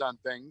fingerprints on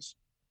things.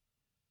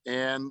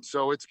 And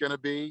so it's going to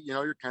be,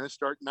 you're kind of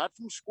starting not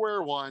from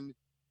square one,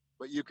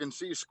 but you can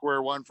see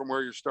square one from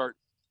where you're starting.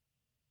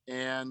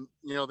 And,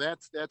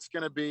 that's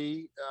going to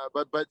be,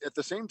 but at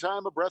the same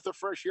time, a breath of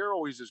fresh air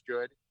always is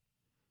good.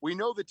 We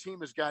know the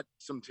team has got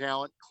some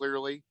talent,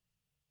 clearly.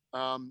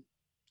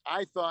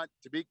 I thought,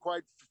 to be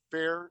quite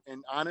fair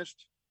and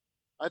honest,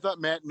 I thought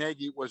Matt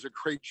Nagy was a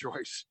great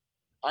choice.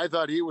 I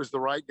thought he was the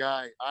right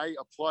guy. I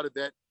applauded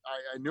that.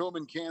 I knew him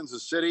in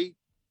Kansas City,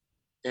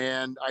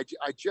 and I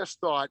just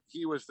thought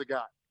he was the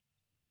guy.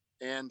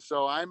 And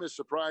so I'm as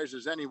surprised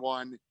as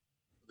anyone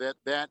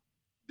that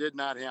did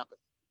not happen.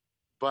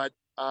 But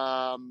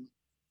I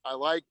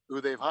like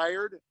who they've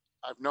hired.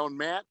 I've known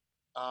Matt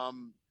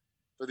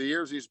for the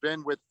years he's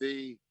been with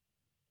the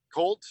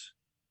Colts.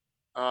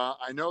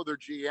 I know their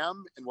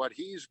GM and what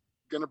he's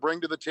going to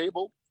bring to the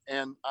table.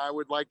 And I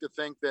would like to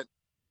think that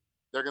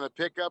they're going to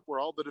pick up where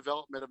all the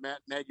development of Matt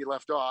Nagy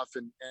left off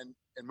and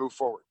move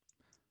forward.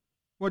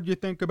 What did you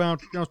think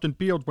about Justin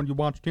Fields when you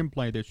watched him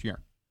play this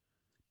year?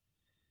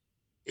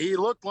 He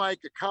looked like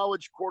a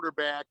college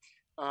quarterback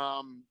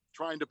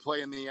trying to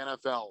play in the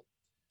NFL.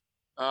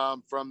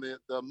 From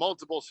the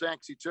multiple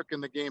sacks he took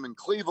in the game in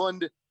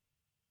Cleveland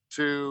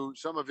to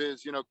some of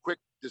his, quick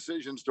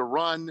decisions to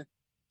run.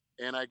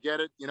 And I get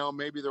it,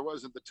 maybe there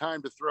wasn't the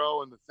time to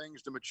throw and the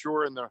things to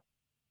mature and the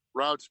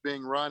routes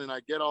being run. And I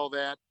get all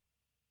that.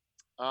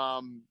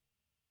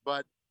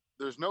 But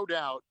there's no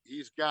doubt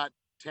he's got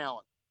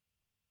talent.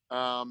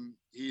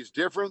 He's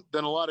different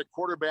than a lot of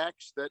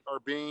quarterbacks that are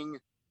being,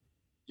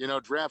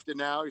 drafted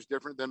now. He's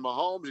different than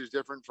Mahomes. He's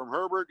different from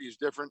Herbert. He's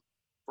different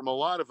from a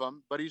lot of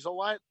them, but he's a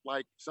lot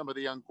like some of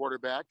the young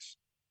quarterbacks.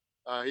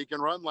 He can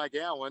run like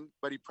Allen,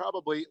 but he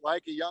probably,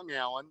 like a young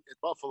Allen at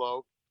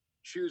Buffalo,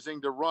 choosing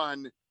to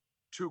run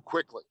too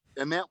quickly.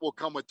 And that will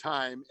come with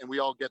time, and we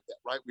all get that,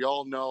 right? We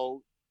all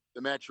know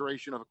the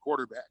maturation of a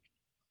quarterback.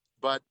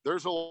 But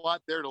there's a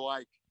lot there to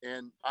like,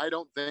 and I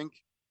don't think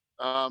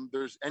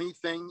there's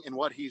anything in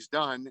what he's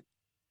done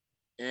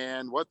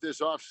and what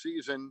this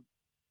offseason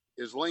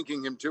is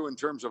linking him to in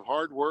terms of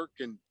hard work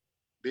and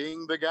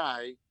being the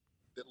guy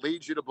that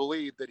leads you to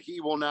believe that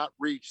he will not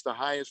reach the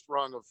highest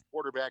rung of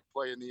quarterback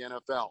play in the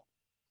NFL.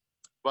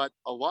 But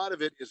a lot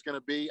of it is going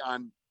to be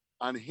on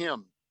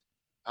him,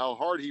 how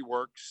hard he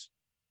works,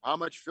 how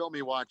much film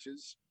he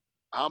watches,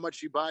 how much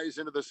he buys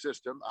into the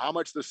system, how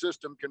much the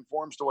system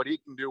conforms to what he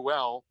can do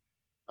well.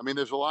 I mean,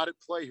 there's a lot at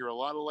play here, a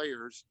lot of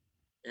layers.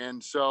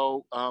 And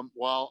so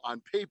while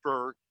on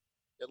paper,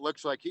 it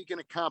looks like he can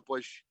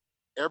accomplish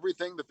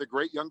everything that the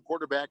great young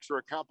quarterbacks are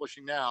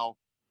accomplishing now,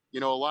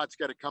 a lot's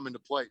got to come into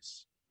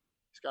place.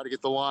 He's got to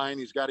get the line.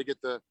 He's got to get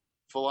the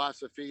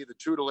philosophy, the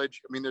tutelage.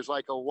 I mean, there's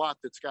like a lot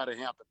that's got to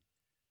happen.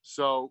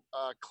 So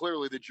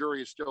clearly the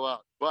jury is still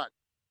out. But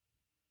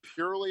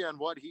purely on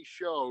what he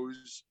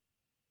shows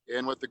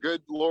and what the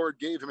good Lord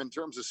gave him in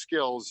terms of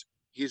skills,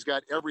 he's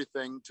got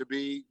everything to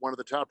be one of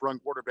the top-run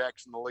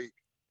quarterbacks in the league.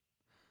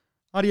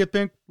 How do you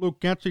think Luke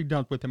Getsy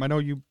does with him? I know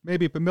you may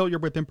be familiar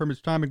with him from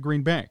his time in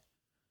Green Bay.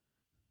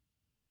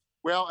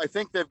 Well, I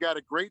think they've got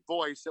a great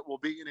voice that will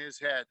be in his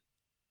head.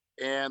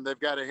 And they've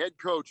got a head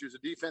coach who's a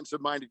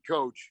defensive-minded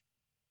coach.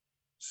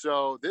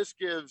 So this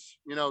gives,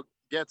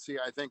 Getsy,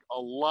 I think, a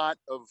lot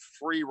of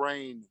free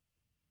reign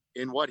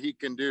in what he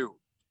can do.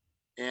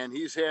 And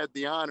he's had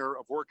the honor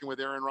of working with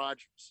Aaron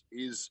Rodgers.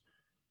 He's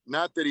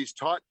not that he's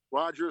taught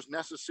Rodgers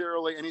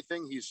necessarily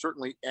anything. He's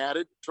certainly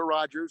added to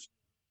Rodgers,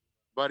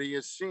 but he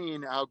has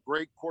seen how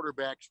great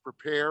quarterbacks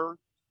prepare,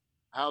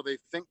 how they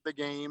think the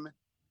game,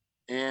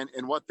 and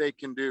what they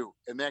can do.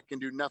 And that can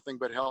do nothing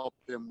but help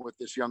him with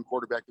this young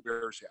quarterback the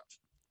Bears have.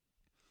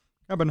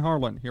 Kevin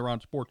Harlan here on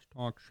Sports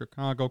Talk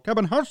Chicago.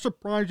 Kevin, how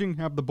surprising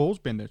have the Bulls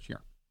been this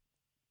year?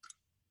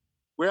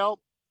 Well,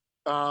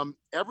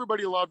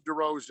 everybody loved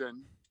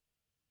DeRozan.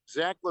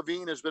 Zach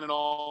LaVine has been an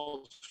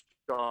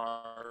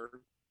all-star.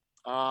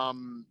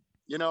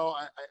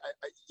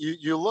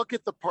 You look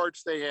at the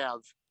parts they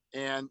have,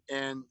 and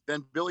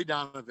then Billy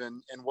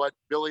Donovan and what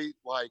Billy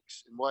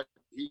likes and what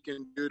he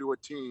can do to a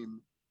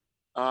team.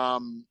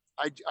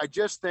 I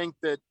just think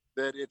that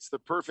it's the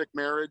perfect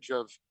marriage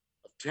of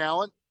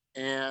talent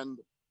and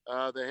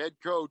the head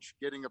coach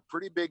getting a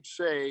pretty big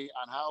say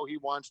on how he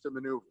wants to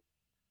maneuver.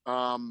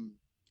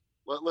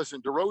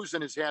 Listen,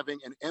 DeRozan is having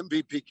an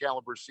MVP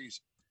caliber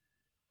season.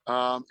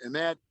 And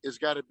that has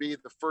got to be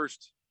the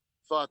first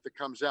thought that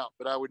comes out.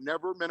 But I would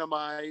never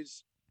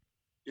minimize,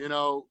 any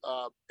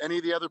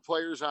of the other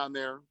players on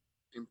there,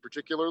 in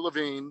particular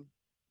LaVine.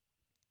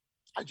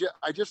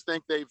 I just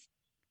think they've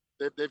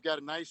got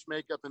a nice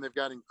makeup and they've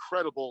got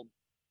incredible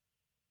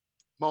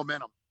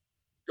momentum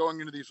going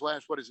into these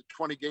last,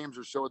 20 games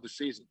or so of the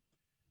season.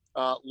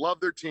 Love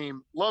their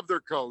team, love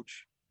their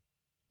coach,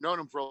 known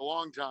him for a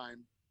long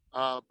time.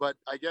 But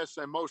I guess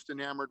I'm most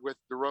enamored with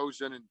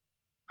DeRozan and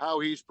how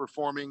he's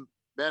performing.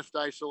 Best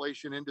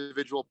isolation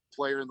individual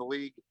player in the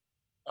league.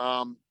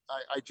 I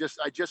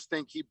just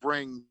think he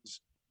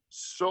brings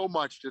so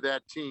much to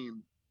that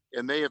team,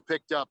 and they have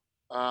picked up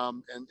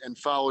and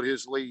followed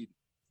his lead.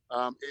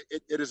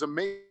 It is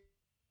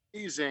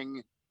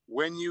amazing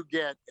when you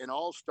get an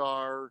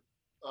all-star,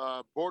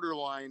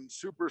 borderline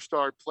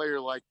superstar player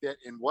like that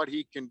and what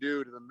he can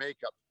do to the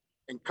makeup,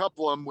 and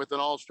couple him with an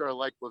all-star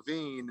like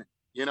LaVine.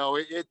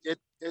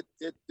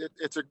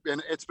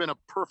 It's been a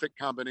perfect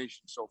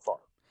combination so far.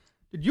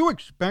 Did you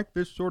expect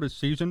this sort of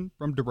season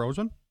from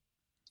DeRozan?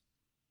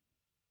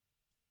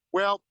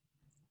 Well,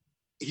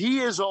 he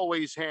has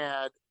always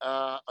had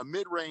a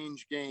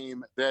mid-range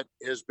game that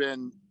has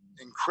been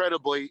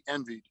incredibly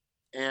envied,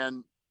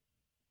 and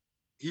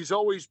he's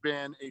always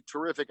been a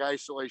terrific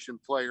isolation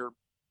player.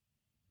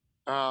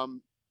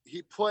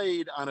 He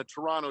played on a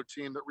Toronto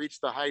team that reached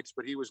the heights,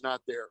 but he was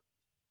not there.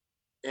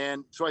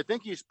 And so I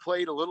think he's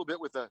played a little bit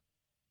with a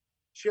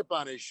chip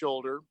on his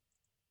shoulder,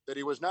 that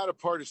he was not a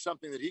part of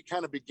something that he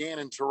kind of began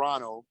in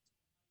Toronto.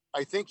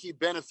 I think he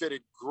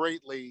benefited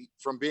greatly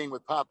from being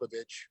with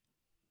Popovich.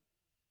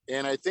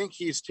 And I think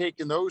he's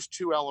taken those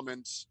two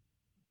elements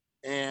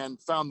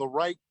and found the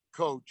right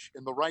coach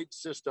and the right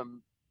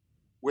system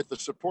with the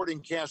supporting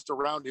cast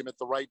around him at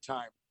the right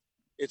time.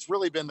 It's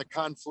really been the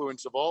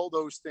confluence of all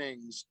those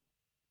things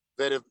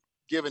that have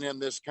given him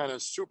this kind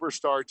of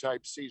superstar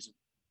type season.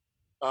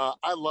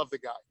 I love the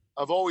guy.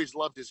 I've always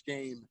loved his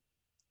game.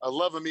 I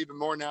love him even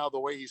more now, the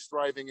way he's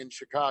thriving in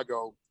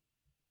Chicago.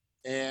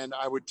 And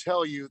I would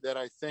tell you that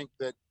I think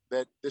that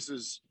this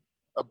is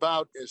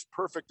about as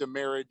perfect a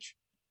marriage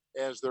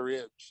as there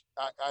is.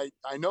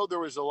 I know there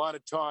was a lot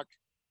of talk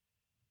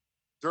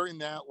during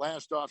that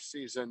last off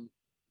season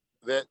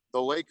that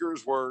the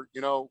Lakers were,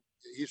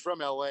 he's from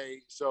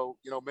LA. So,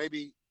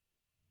 maybe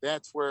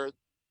that's where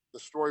the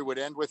story would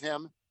end with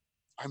him.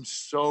 I'm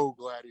so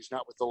glad he's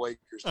not with the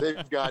Lakers.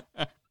 They've got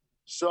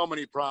so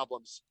many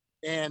problems.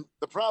 And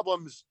the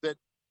problems that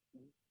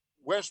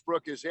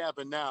Westbrook is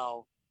having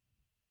now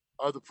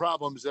are the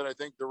problems that I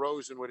think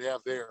DeRozan would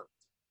have there.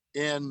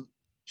 In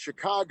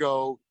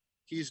Chicago,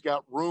 he's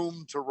got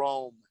room to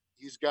roam.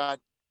 He's got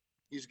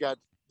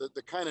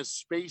the kind of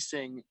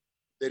spacing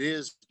that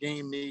his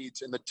game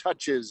needs and the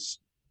touches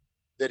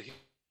that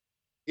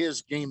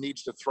his game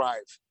needs to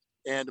thrive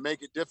and to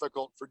make it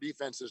difficult for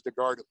defenses to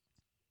guard him.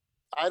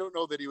 I don't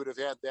know that he would have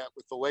had that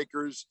with the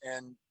Lakers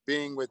and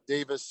being with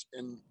Davis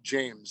and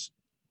James.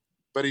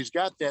 But he's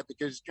got that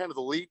because he's kind of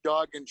the lead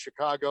dog in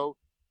Chicago.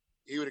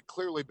 He would have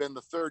clearly been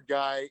the third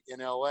guy in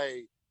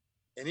LA,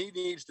 and he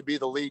needs to be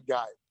the lead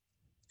guy.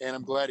 And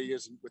I'm glad he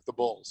isn't with the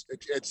Bulls.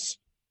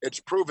 It's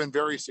proven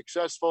very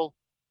successful.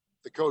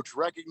 The coach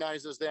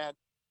recognizes that.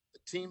 The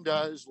team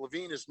does.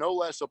 LaVine is no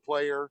less a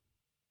player.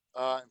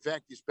 In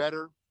fact, he's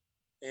better.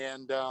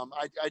 And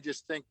I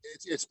just think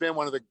it's been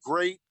one of the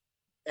great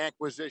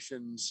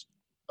acquisitions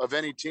of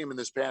any team in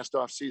this past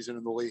offseason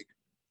in the league.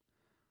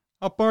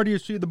 How far do you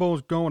see the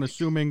Bulls going,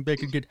 assuming they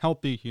could get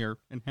healthy here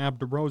and have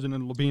DeRozan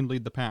and LaVine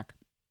lead the pack?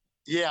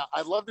 Yeah,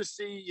 I'd love to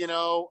see,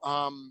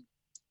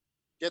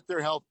 get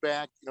their health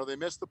back. They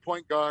missed the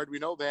point guard. We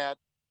know that.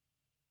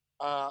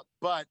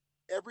 But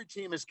every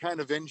team is kind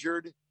of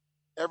injured.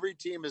 every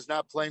team is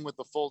not playing with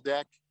the full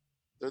deck.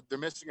 They're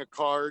missing a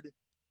card,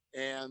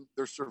 and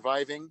they're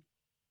surviving.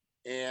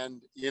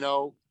 And,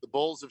 the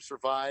Bulls have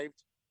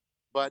survived.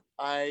 But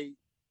I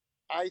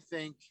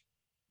think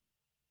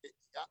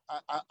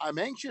I'm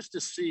anxious to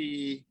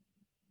see.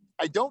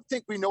 I don't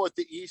think we know what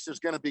the East is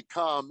going to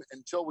become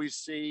until we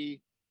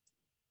see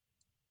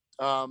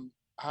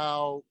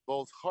how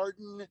both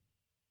Harden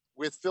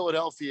with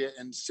Philadelphia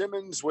and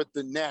Simmons with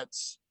the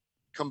Nets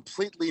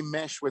completely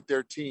mesh with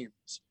their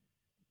teams.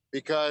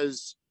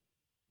 Because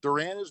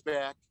Durant is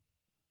back.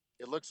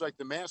 It looks like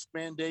the mask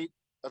mandate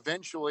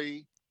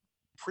eventually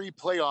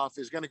pre-playoff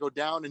is going to go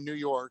down in New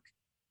York.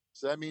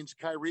 So that means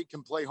Kyrie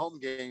can play home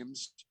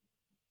games.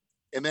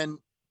 And then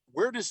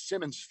where does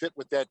Simmons fit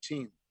with that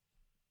team?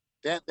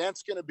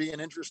 That's going to be an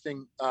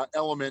interesting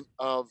element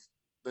of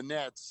the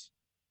Nets.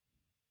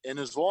 And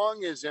as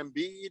long as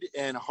Embiid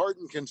and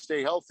Harden can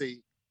stay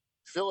healthy,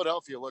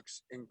 Philadelphia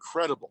looks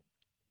incredible.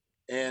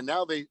 And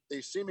now they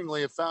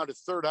seemingly have found a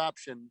third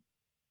option,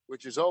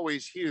 which is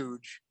always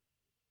huge.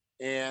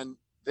 And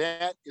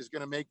that is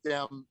going to make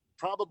them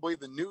probably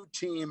the new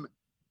team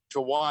to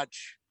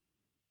watch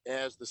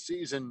as the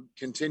season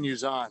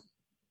continues on.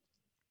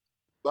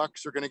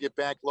 Bucks are going to get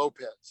back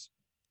Lopez.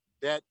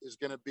 That is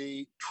going to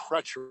be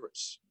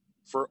treacherous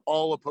for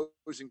all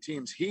opposing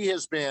teams. He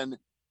has been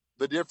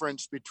the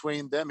difference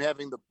between them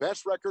having the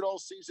best record all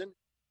season,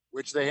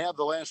 which they have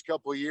the last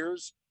couple of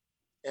years,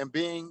 and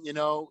being,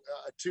 a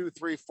 2,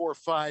 3, 4,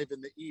 5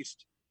 in the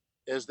East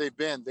as they've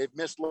been. They've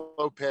missed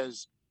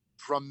Lopez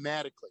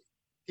dramatically.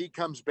 He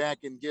comes back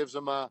and gives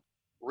them a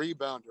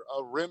rebounder,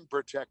 a rim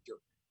protector,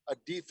 a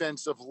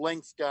defensive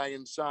length guy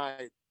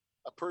inside,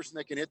 a person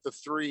that can hit the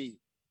three.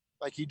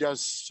 Like, he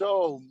does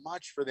so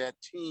much for that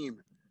team.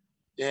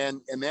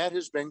 And that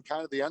has been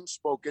kind of the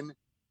unspoken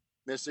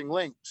missing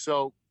link.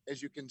 So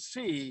as you can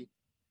see,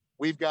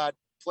 we've got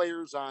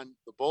players on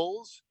the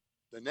Bulls,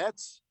 the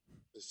Nets,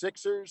 the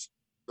Sixers,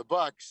 the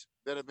Bucks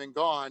that have been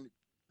gone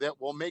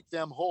that will make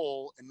them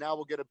whole. And now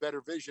we'll get a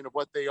better vision of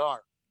what they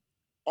are.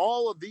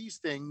 All of these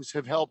things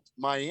have helped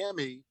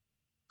Miami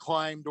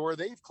climb to where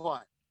they've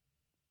climbed.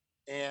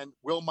 And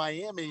will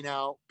Miami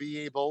now be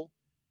able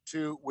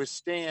to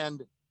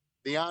withstand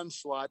the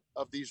onslaught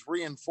of these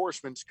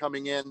reinforcements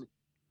coming in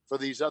for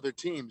these other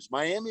teams?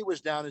 Miami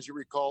was down, as you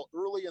recall,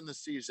 early in the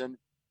season,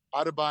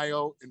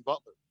 Adebayo and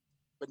Butler.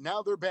 But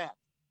now they're back.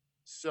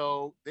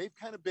 So they've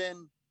kind of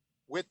been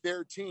with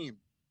their team,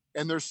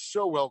 and they're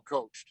so well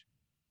coached.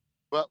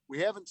 But we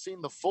haven't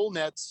seen the full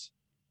Nets,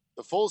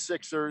 the full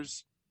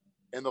Sixers,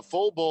 and the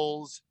full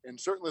Bulls, and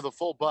certainly the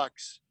full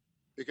Bucks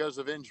because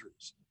of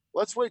injuries.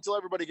 Let's wait till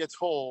everybody gets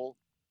whole.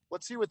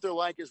 Let's see what they're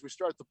like as we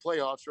start the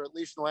playoffs, or at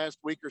least in the last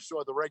week or so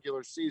of the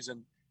regular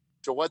season,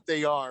 to what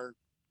they are.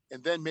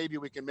 And then maybe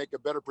we can make a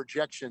better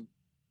projection.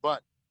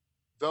 But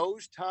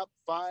those top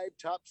 5,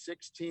 top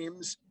 6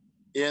 teams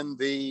in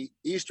the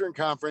Eastern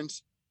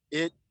Conference,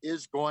 it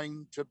is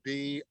going to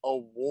be a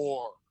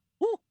war.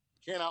 Woo!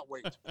 Cannot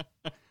wait.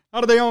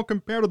 How do they all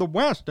compare to the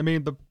West? I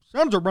mean, the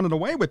Suns are running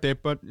away with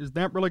it, but is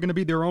that really going to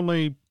be their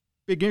only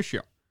big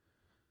issue?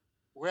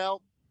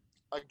 Well,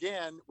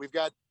 again, we've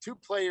got 2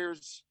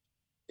 players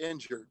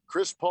injured.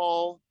 Chris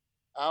Paul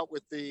out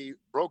with the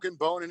broken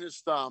bone in his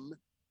thumb,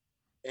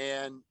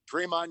 and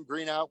Draymond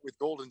Green out with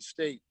Golden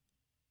State.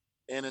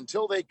 And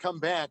until they come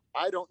back,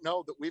 I don't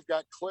know that we've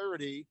got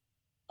clarity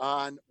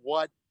on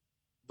what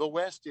the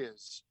West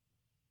is.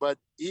 But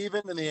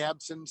even in the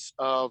absence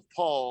of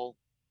Paul,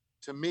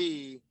 to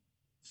me,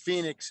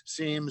 Phoenix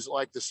seems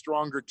like the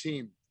stronger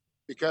team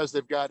because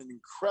they've got an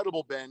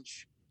incredible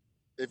bench.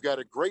 They've got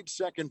a great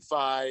second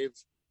 5,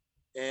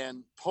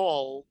 and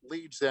Paul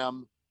leads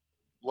them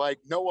like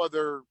no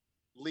other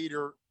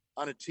leader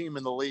on a team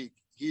in the league.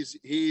 He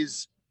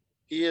is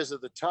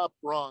at the top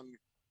rung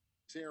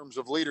in terms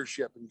of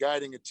leadership and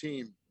guiding a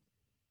team.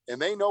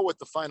 And they know what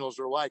the finals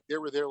are like. They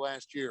were there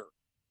last year.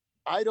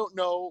 I don't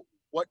know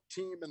what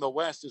team in the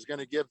West is going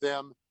to give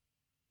them,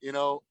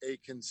 a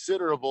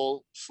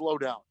considerable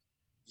slowdown.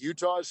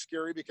 Utah is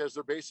scary because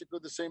they're basically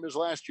the same as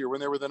last year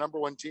when they were the number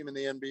 1 team in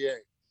the NBA.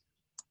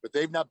 But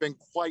they've not been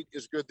quite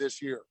as good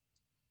this year.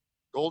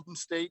 Golden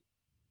State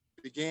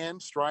began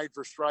stride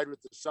for stride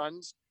with the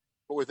Suns,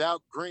 but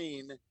without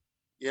Green,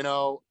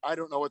 I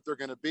don't know what they're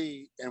going to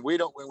be. And when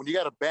you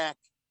got a back,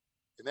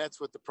 and that's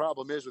what the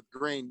problem is with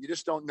Green, you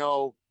just don't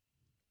know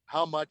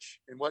how much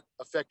and what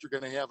effect you're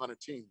going to have on a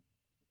team.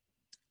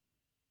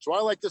 So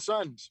I like the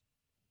Suns.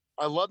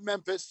 I love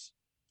Memphis.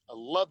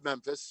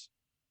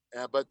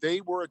 But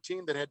they were a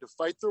team that had to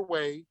fight their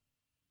way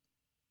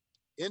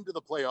into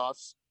the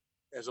playoffs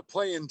as a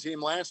play-in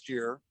team last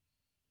year,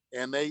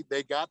 and they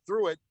got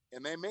through it,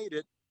 and they made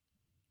it.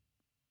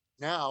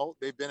 Now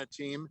they've been a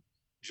team,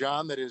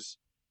 John, that has,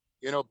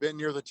 been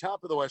near the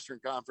top of the Western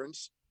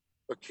Conference,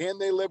 but can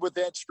they live with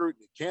that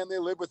scrutiny? Can they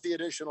live with the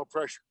additional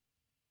pressure?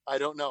 I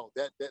don't know.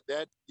 That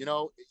it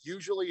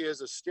usually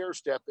is a stair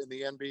step in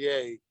the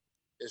NBA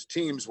as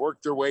teams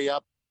work their way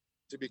up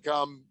to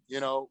become,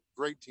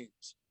 great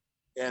teams.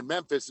 And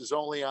Memphis is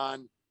only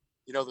on,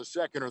 the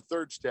second or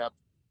third step.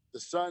 the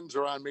Suns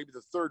are on maybe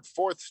the third,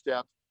 fourth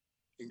step,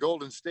 and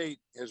Golden State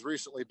has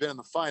recently been in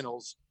the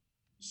finals.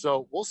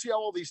 So we'll see how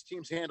all these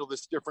teams handle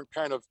this different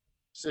kind of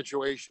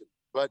situation.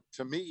 But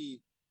to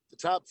me, the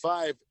top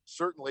five,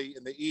 certainly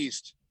in the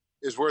East,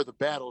 is where the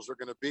battles are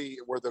going to be,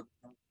 where the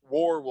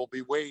war will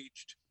be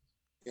waged,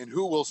 and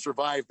who will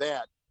survive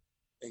that.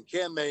 And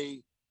can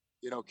the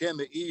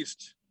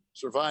East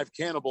survive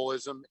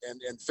cannibalism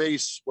and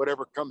face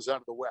whatever comes out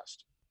of the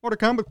West? More to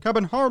come with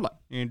Kevin Harlan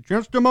in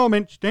just a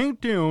moment. Stay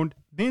tuned.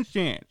 This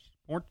is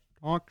Sports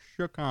Talk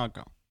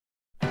Chicago.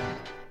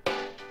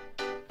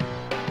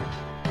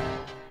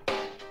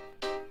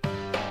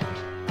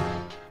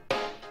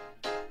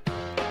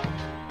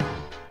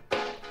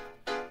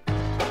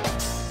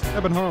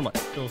 Kevin Harlan,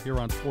 still here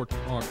on Sports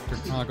Talk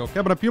Chicago.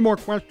 Kevin, a few more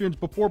questions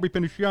before we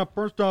finish up.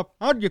 First off,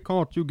 how do you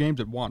call 2 games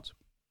at once?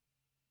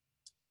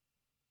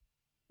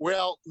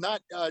 Well,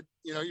 not,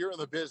 you're in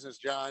the business,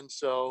 John.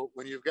 So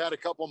when you've got a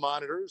couple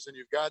monitors and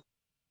you've got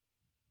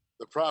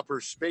the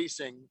proper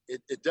spacing,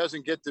 it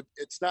doesn't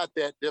it's not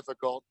that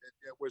difficult.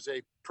 It was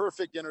a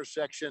perfect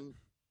intersection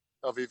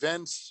of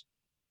events.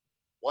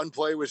 One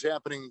play was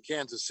happening in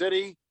Kansas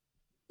City.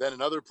 Then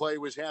another play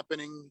was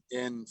happening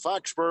in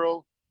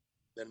Foxborough.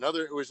 Then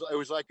another, it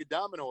was like a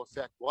domino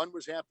effect. One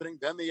was happening,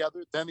 then the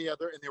other,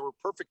 and they were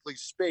perfectly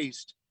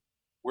spaced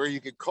where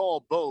you could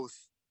call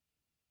both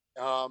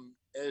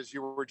as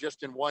you were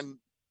just in one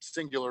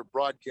singular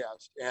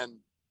broadcast. And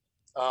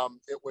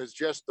it was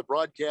just the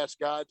broadcast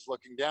gods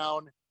looking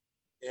down,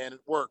 and it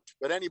worked.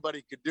 But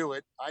anybody could do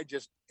it. I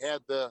just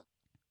had the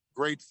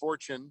great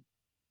fortune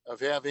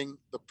of having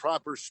the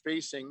proper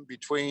spacing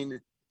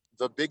between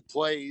the big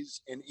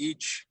plays in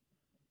each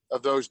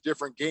of those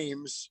different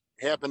games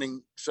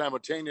happening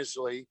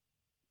simultaneously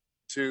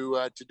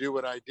to do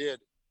what I did.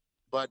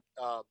 But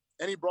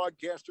any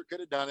broadcaster could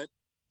have done it.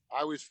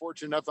 I was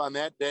fortunate enough on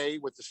that day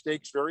with the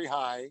stakes very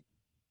high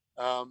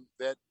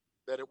that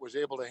it was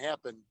able to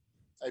happen.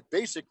 I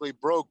basically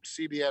broke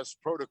CBS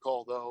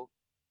protocol, though,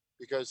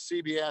 because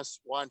CBS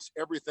wants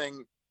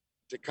everything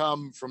to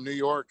come from New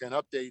York and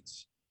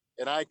updates,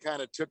 and I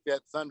kind of took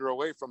that thunder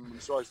away from them.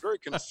 So I was very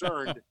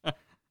concerned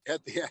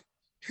at the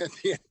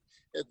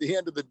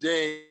end of the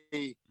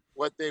day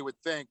what they would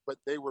think, but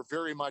they were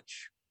very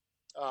much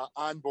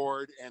on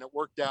board, and it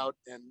worked out,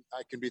 and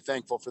I can be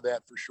thankful for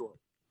that for sure.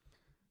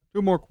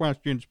 2 more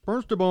questions.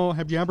 First of all,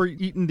 have you ever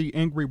eaten the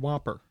Angry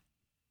Whopper?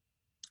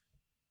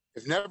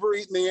 I've never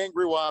eaten the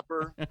Angry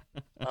Whopper.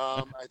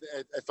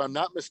 If I'm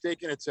not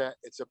mistaken, it's a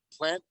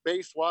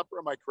plant-based Whopper.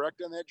 Am I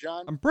correct on that,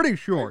 John? I'm pretty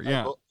sure,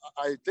 yeah.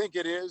 I think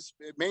it is.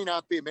 It may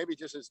not be. Maybe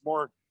just it's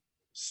more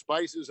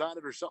spices on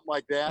it or something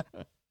like that.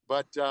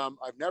 But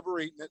I've never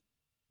eaten it.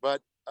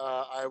 But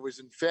I was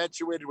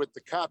infatuated with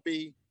the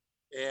copy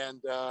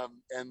and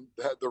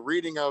the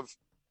reading of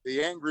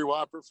the Angry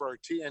Whopper for our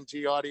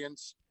TNT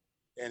audience,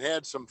 and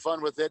had some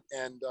fun with it.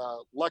 And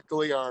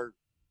luckily, our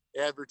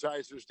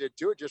advertisers did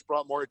too. It just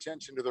brought more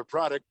attention to their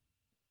product,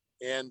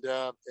 and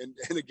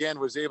again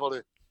was able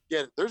to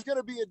get it. There's going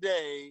to be a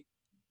day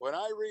when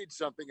I read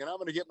something and I'm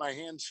going to get my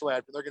hand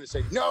slapped, and they're going to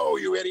say, "No,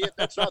 you idiot!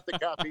 That's not the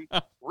copy.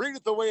 Read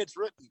it the way it's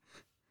written,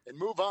 and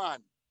move on."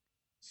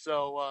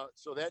 So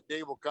that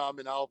day will come,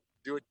 and I'll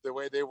do it the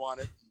way they want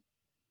it.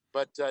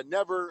 But I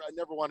never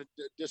wanted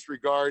to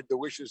disregard the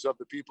wishes of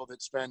the people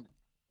that spend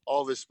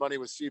all this money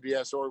with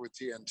CBS or with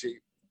TNT.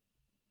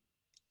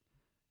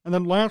 And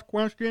then last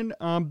question,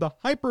 the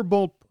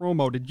Hyperbolt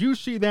promo, did you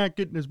see that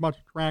getting as much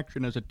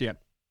traction as it did?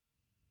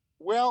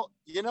 Well,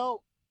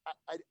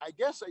 I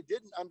guess I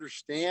didn't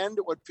understand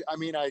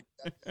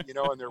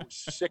and there were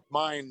sick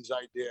minds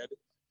I did,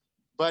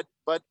 but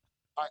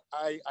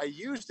I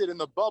used it in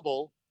the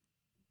bubble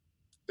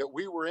that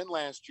we were in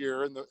last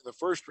year in the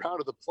first round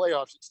of the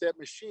playoffs. It's that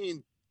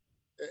machine,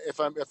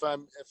 if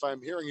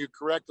I'm hearing you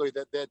correctly,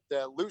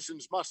 that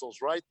loosens muscles,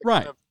 right?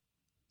 Right.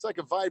 It's like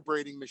a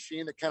vibrating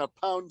machine that kind of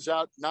pounds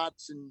out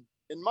knots in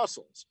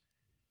muscles.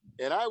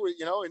 And I would,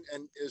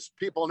 and as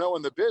people know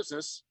in the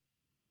business,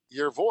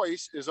 your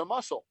voice is a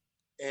muscle,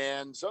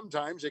 and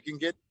sometimes it can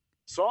get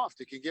soft,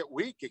 it can get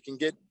weak, it can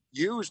get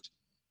used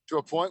to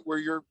a point where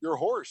you're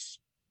hoarse.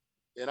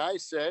 And I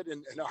said,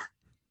 and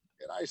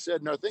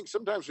I think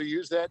sometimes we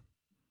use that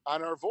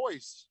on our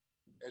voice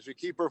as we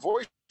keep our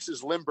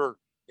voices limber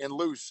and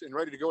loose and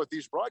ready to go with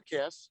these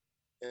broadcasts.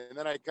 And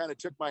then I kind of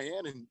took my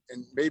hand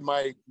and made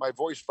my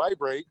voice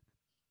vibrate.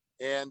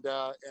 And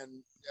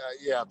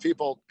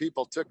people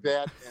took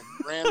that and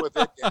ran with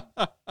it.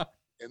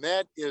 And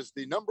that is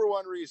the number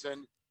one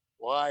reason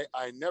why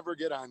I never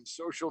get on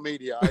social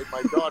media.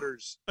 My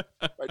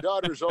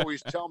daughters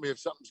always tell me if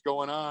something's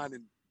going on,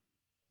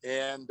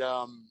 and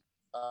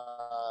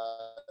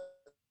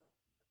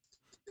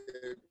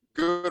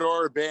good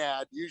or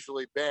bad,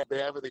 usually bad,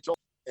 but they told.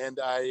 And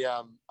I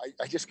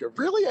just go,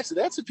 really? I said,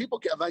 that's what people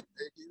get.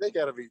 They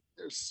gotta be,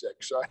 they're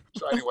sick. So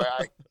anyway,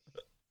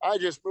 I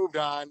just moved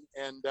on,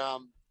 and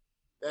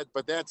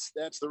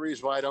that's the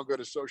reason why I don't go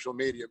to social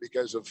media,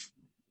 because of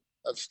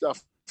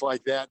stuff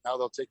like that. Now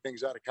they'll take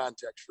things out of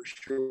context for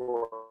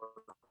sure.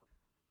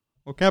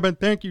 Well, Kevin,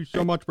 thank you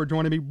so much for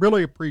joining me.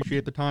 Really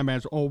appreciate the time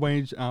as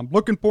always.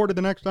 Looking forward to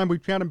the next time we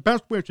chat, and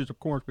best wishes, of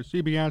course, with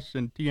CBS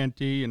and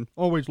TNT, and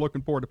always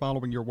looking forward to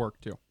following your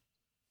work, too.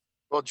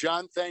 Well,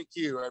 John, thank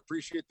you. I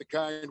appreciate the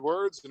kind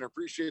words and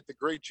appreciate the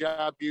great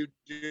job you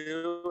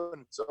do.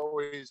 And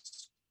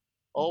it's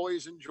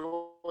always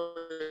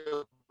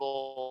enjoyable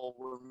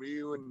when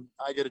you and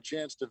I get a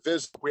chance to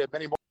visit. We have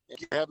many more. You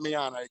have me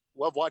on. I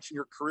love watching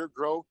your career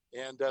grow,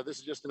 and this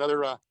is just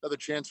another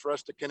chance for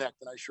us to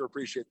connect, and I sure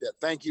appreciate that.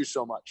 Thank you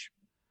so much.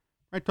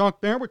 I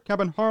talked there with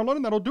Kevin Harlan,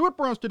 and that'll do it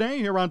for us today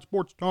here on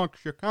Sports Talk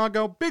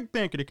Chicago. Big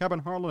thank you to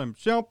Kevin Harlan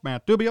himself,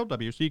 Matt Dubio,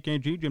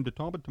 WCKG, Jim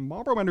DeTalbot,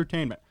 Tomorrow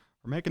Entertainment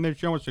for making this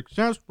show a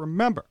success.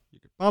 Remember, you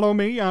can follow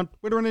me on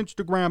Twitter and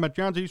Instagram at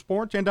John Z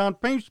Sports and on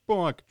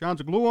Facebook, John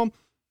Zagluo.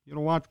 You want to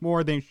watch more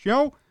of this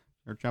show?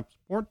 Search up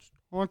Sports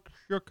Talk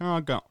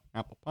Chicago,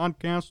 Apple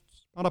Podcasts,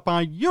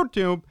 Spotify,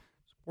 YouTube,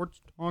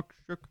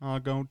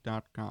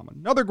 sportstalkchicago.com.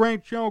 Another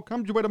great show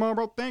comes your way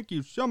tomorrow. Thank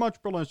you so much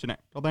for listening.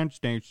 Till then,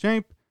 stay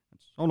safe. And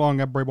so long,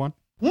 everyone.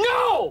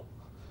 No!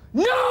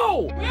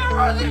 No! Where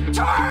are the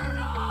turtles?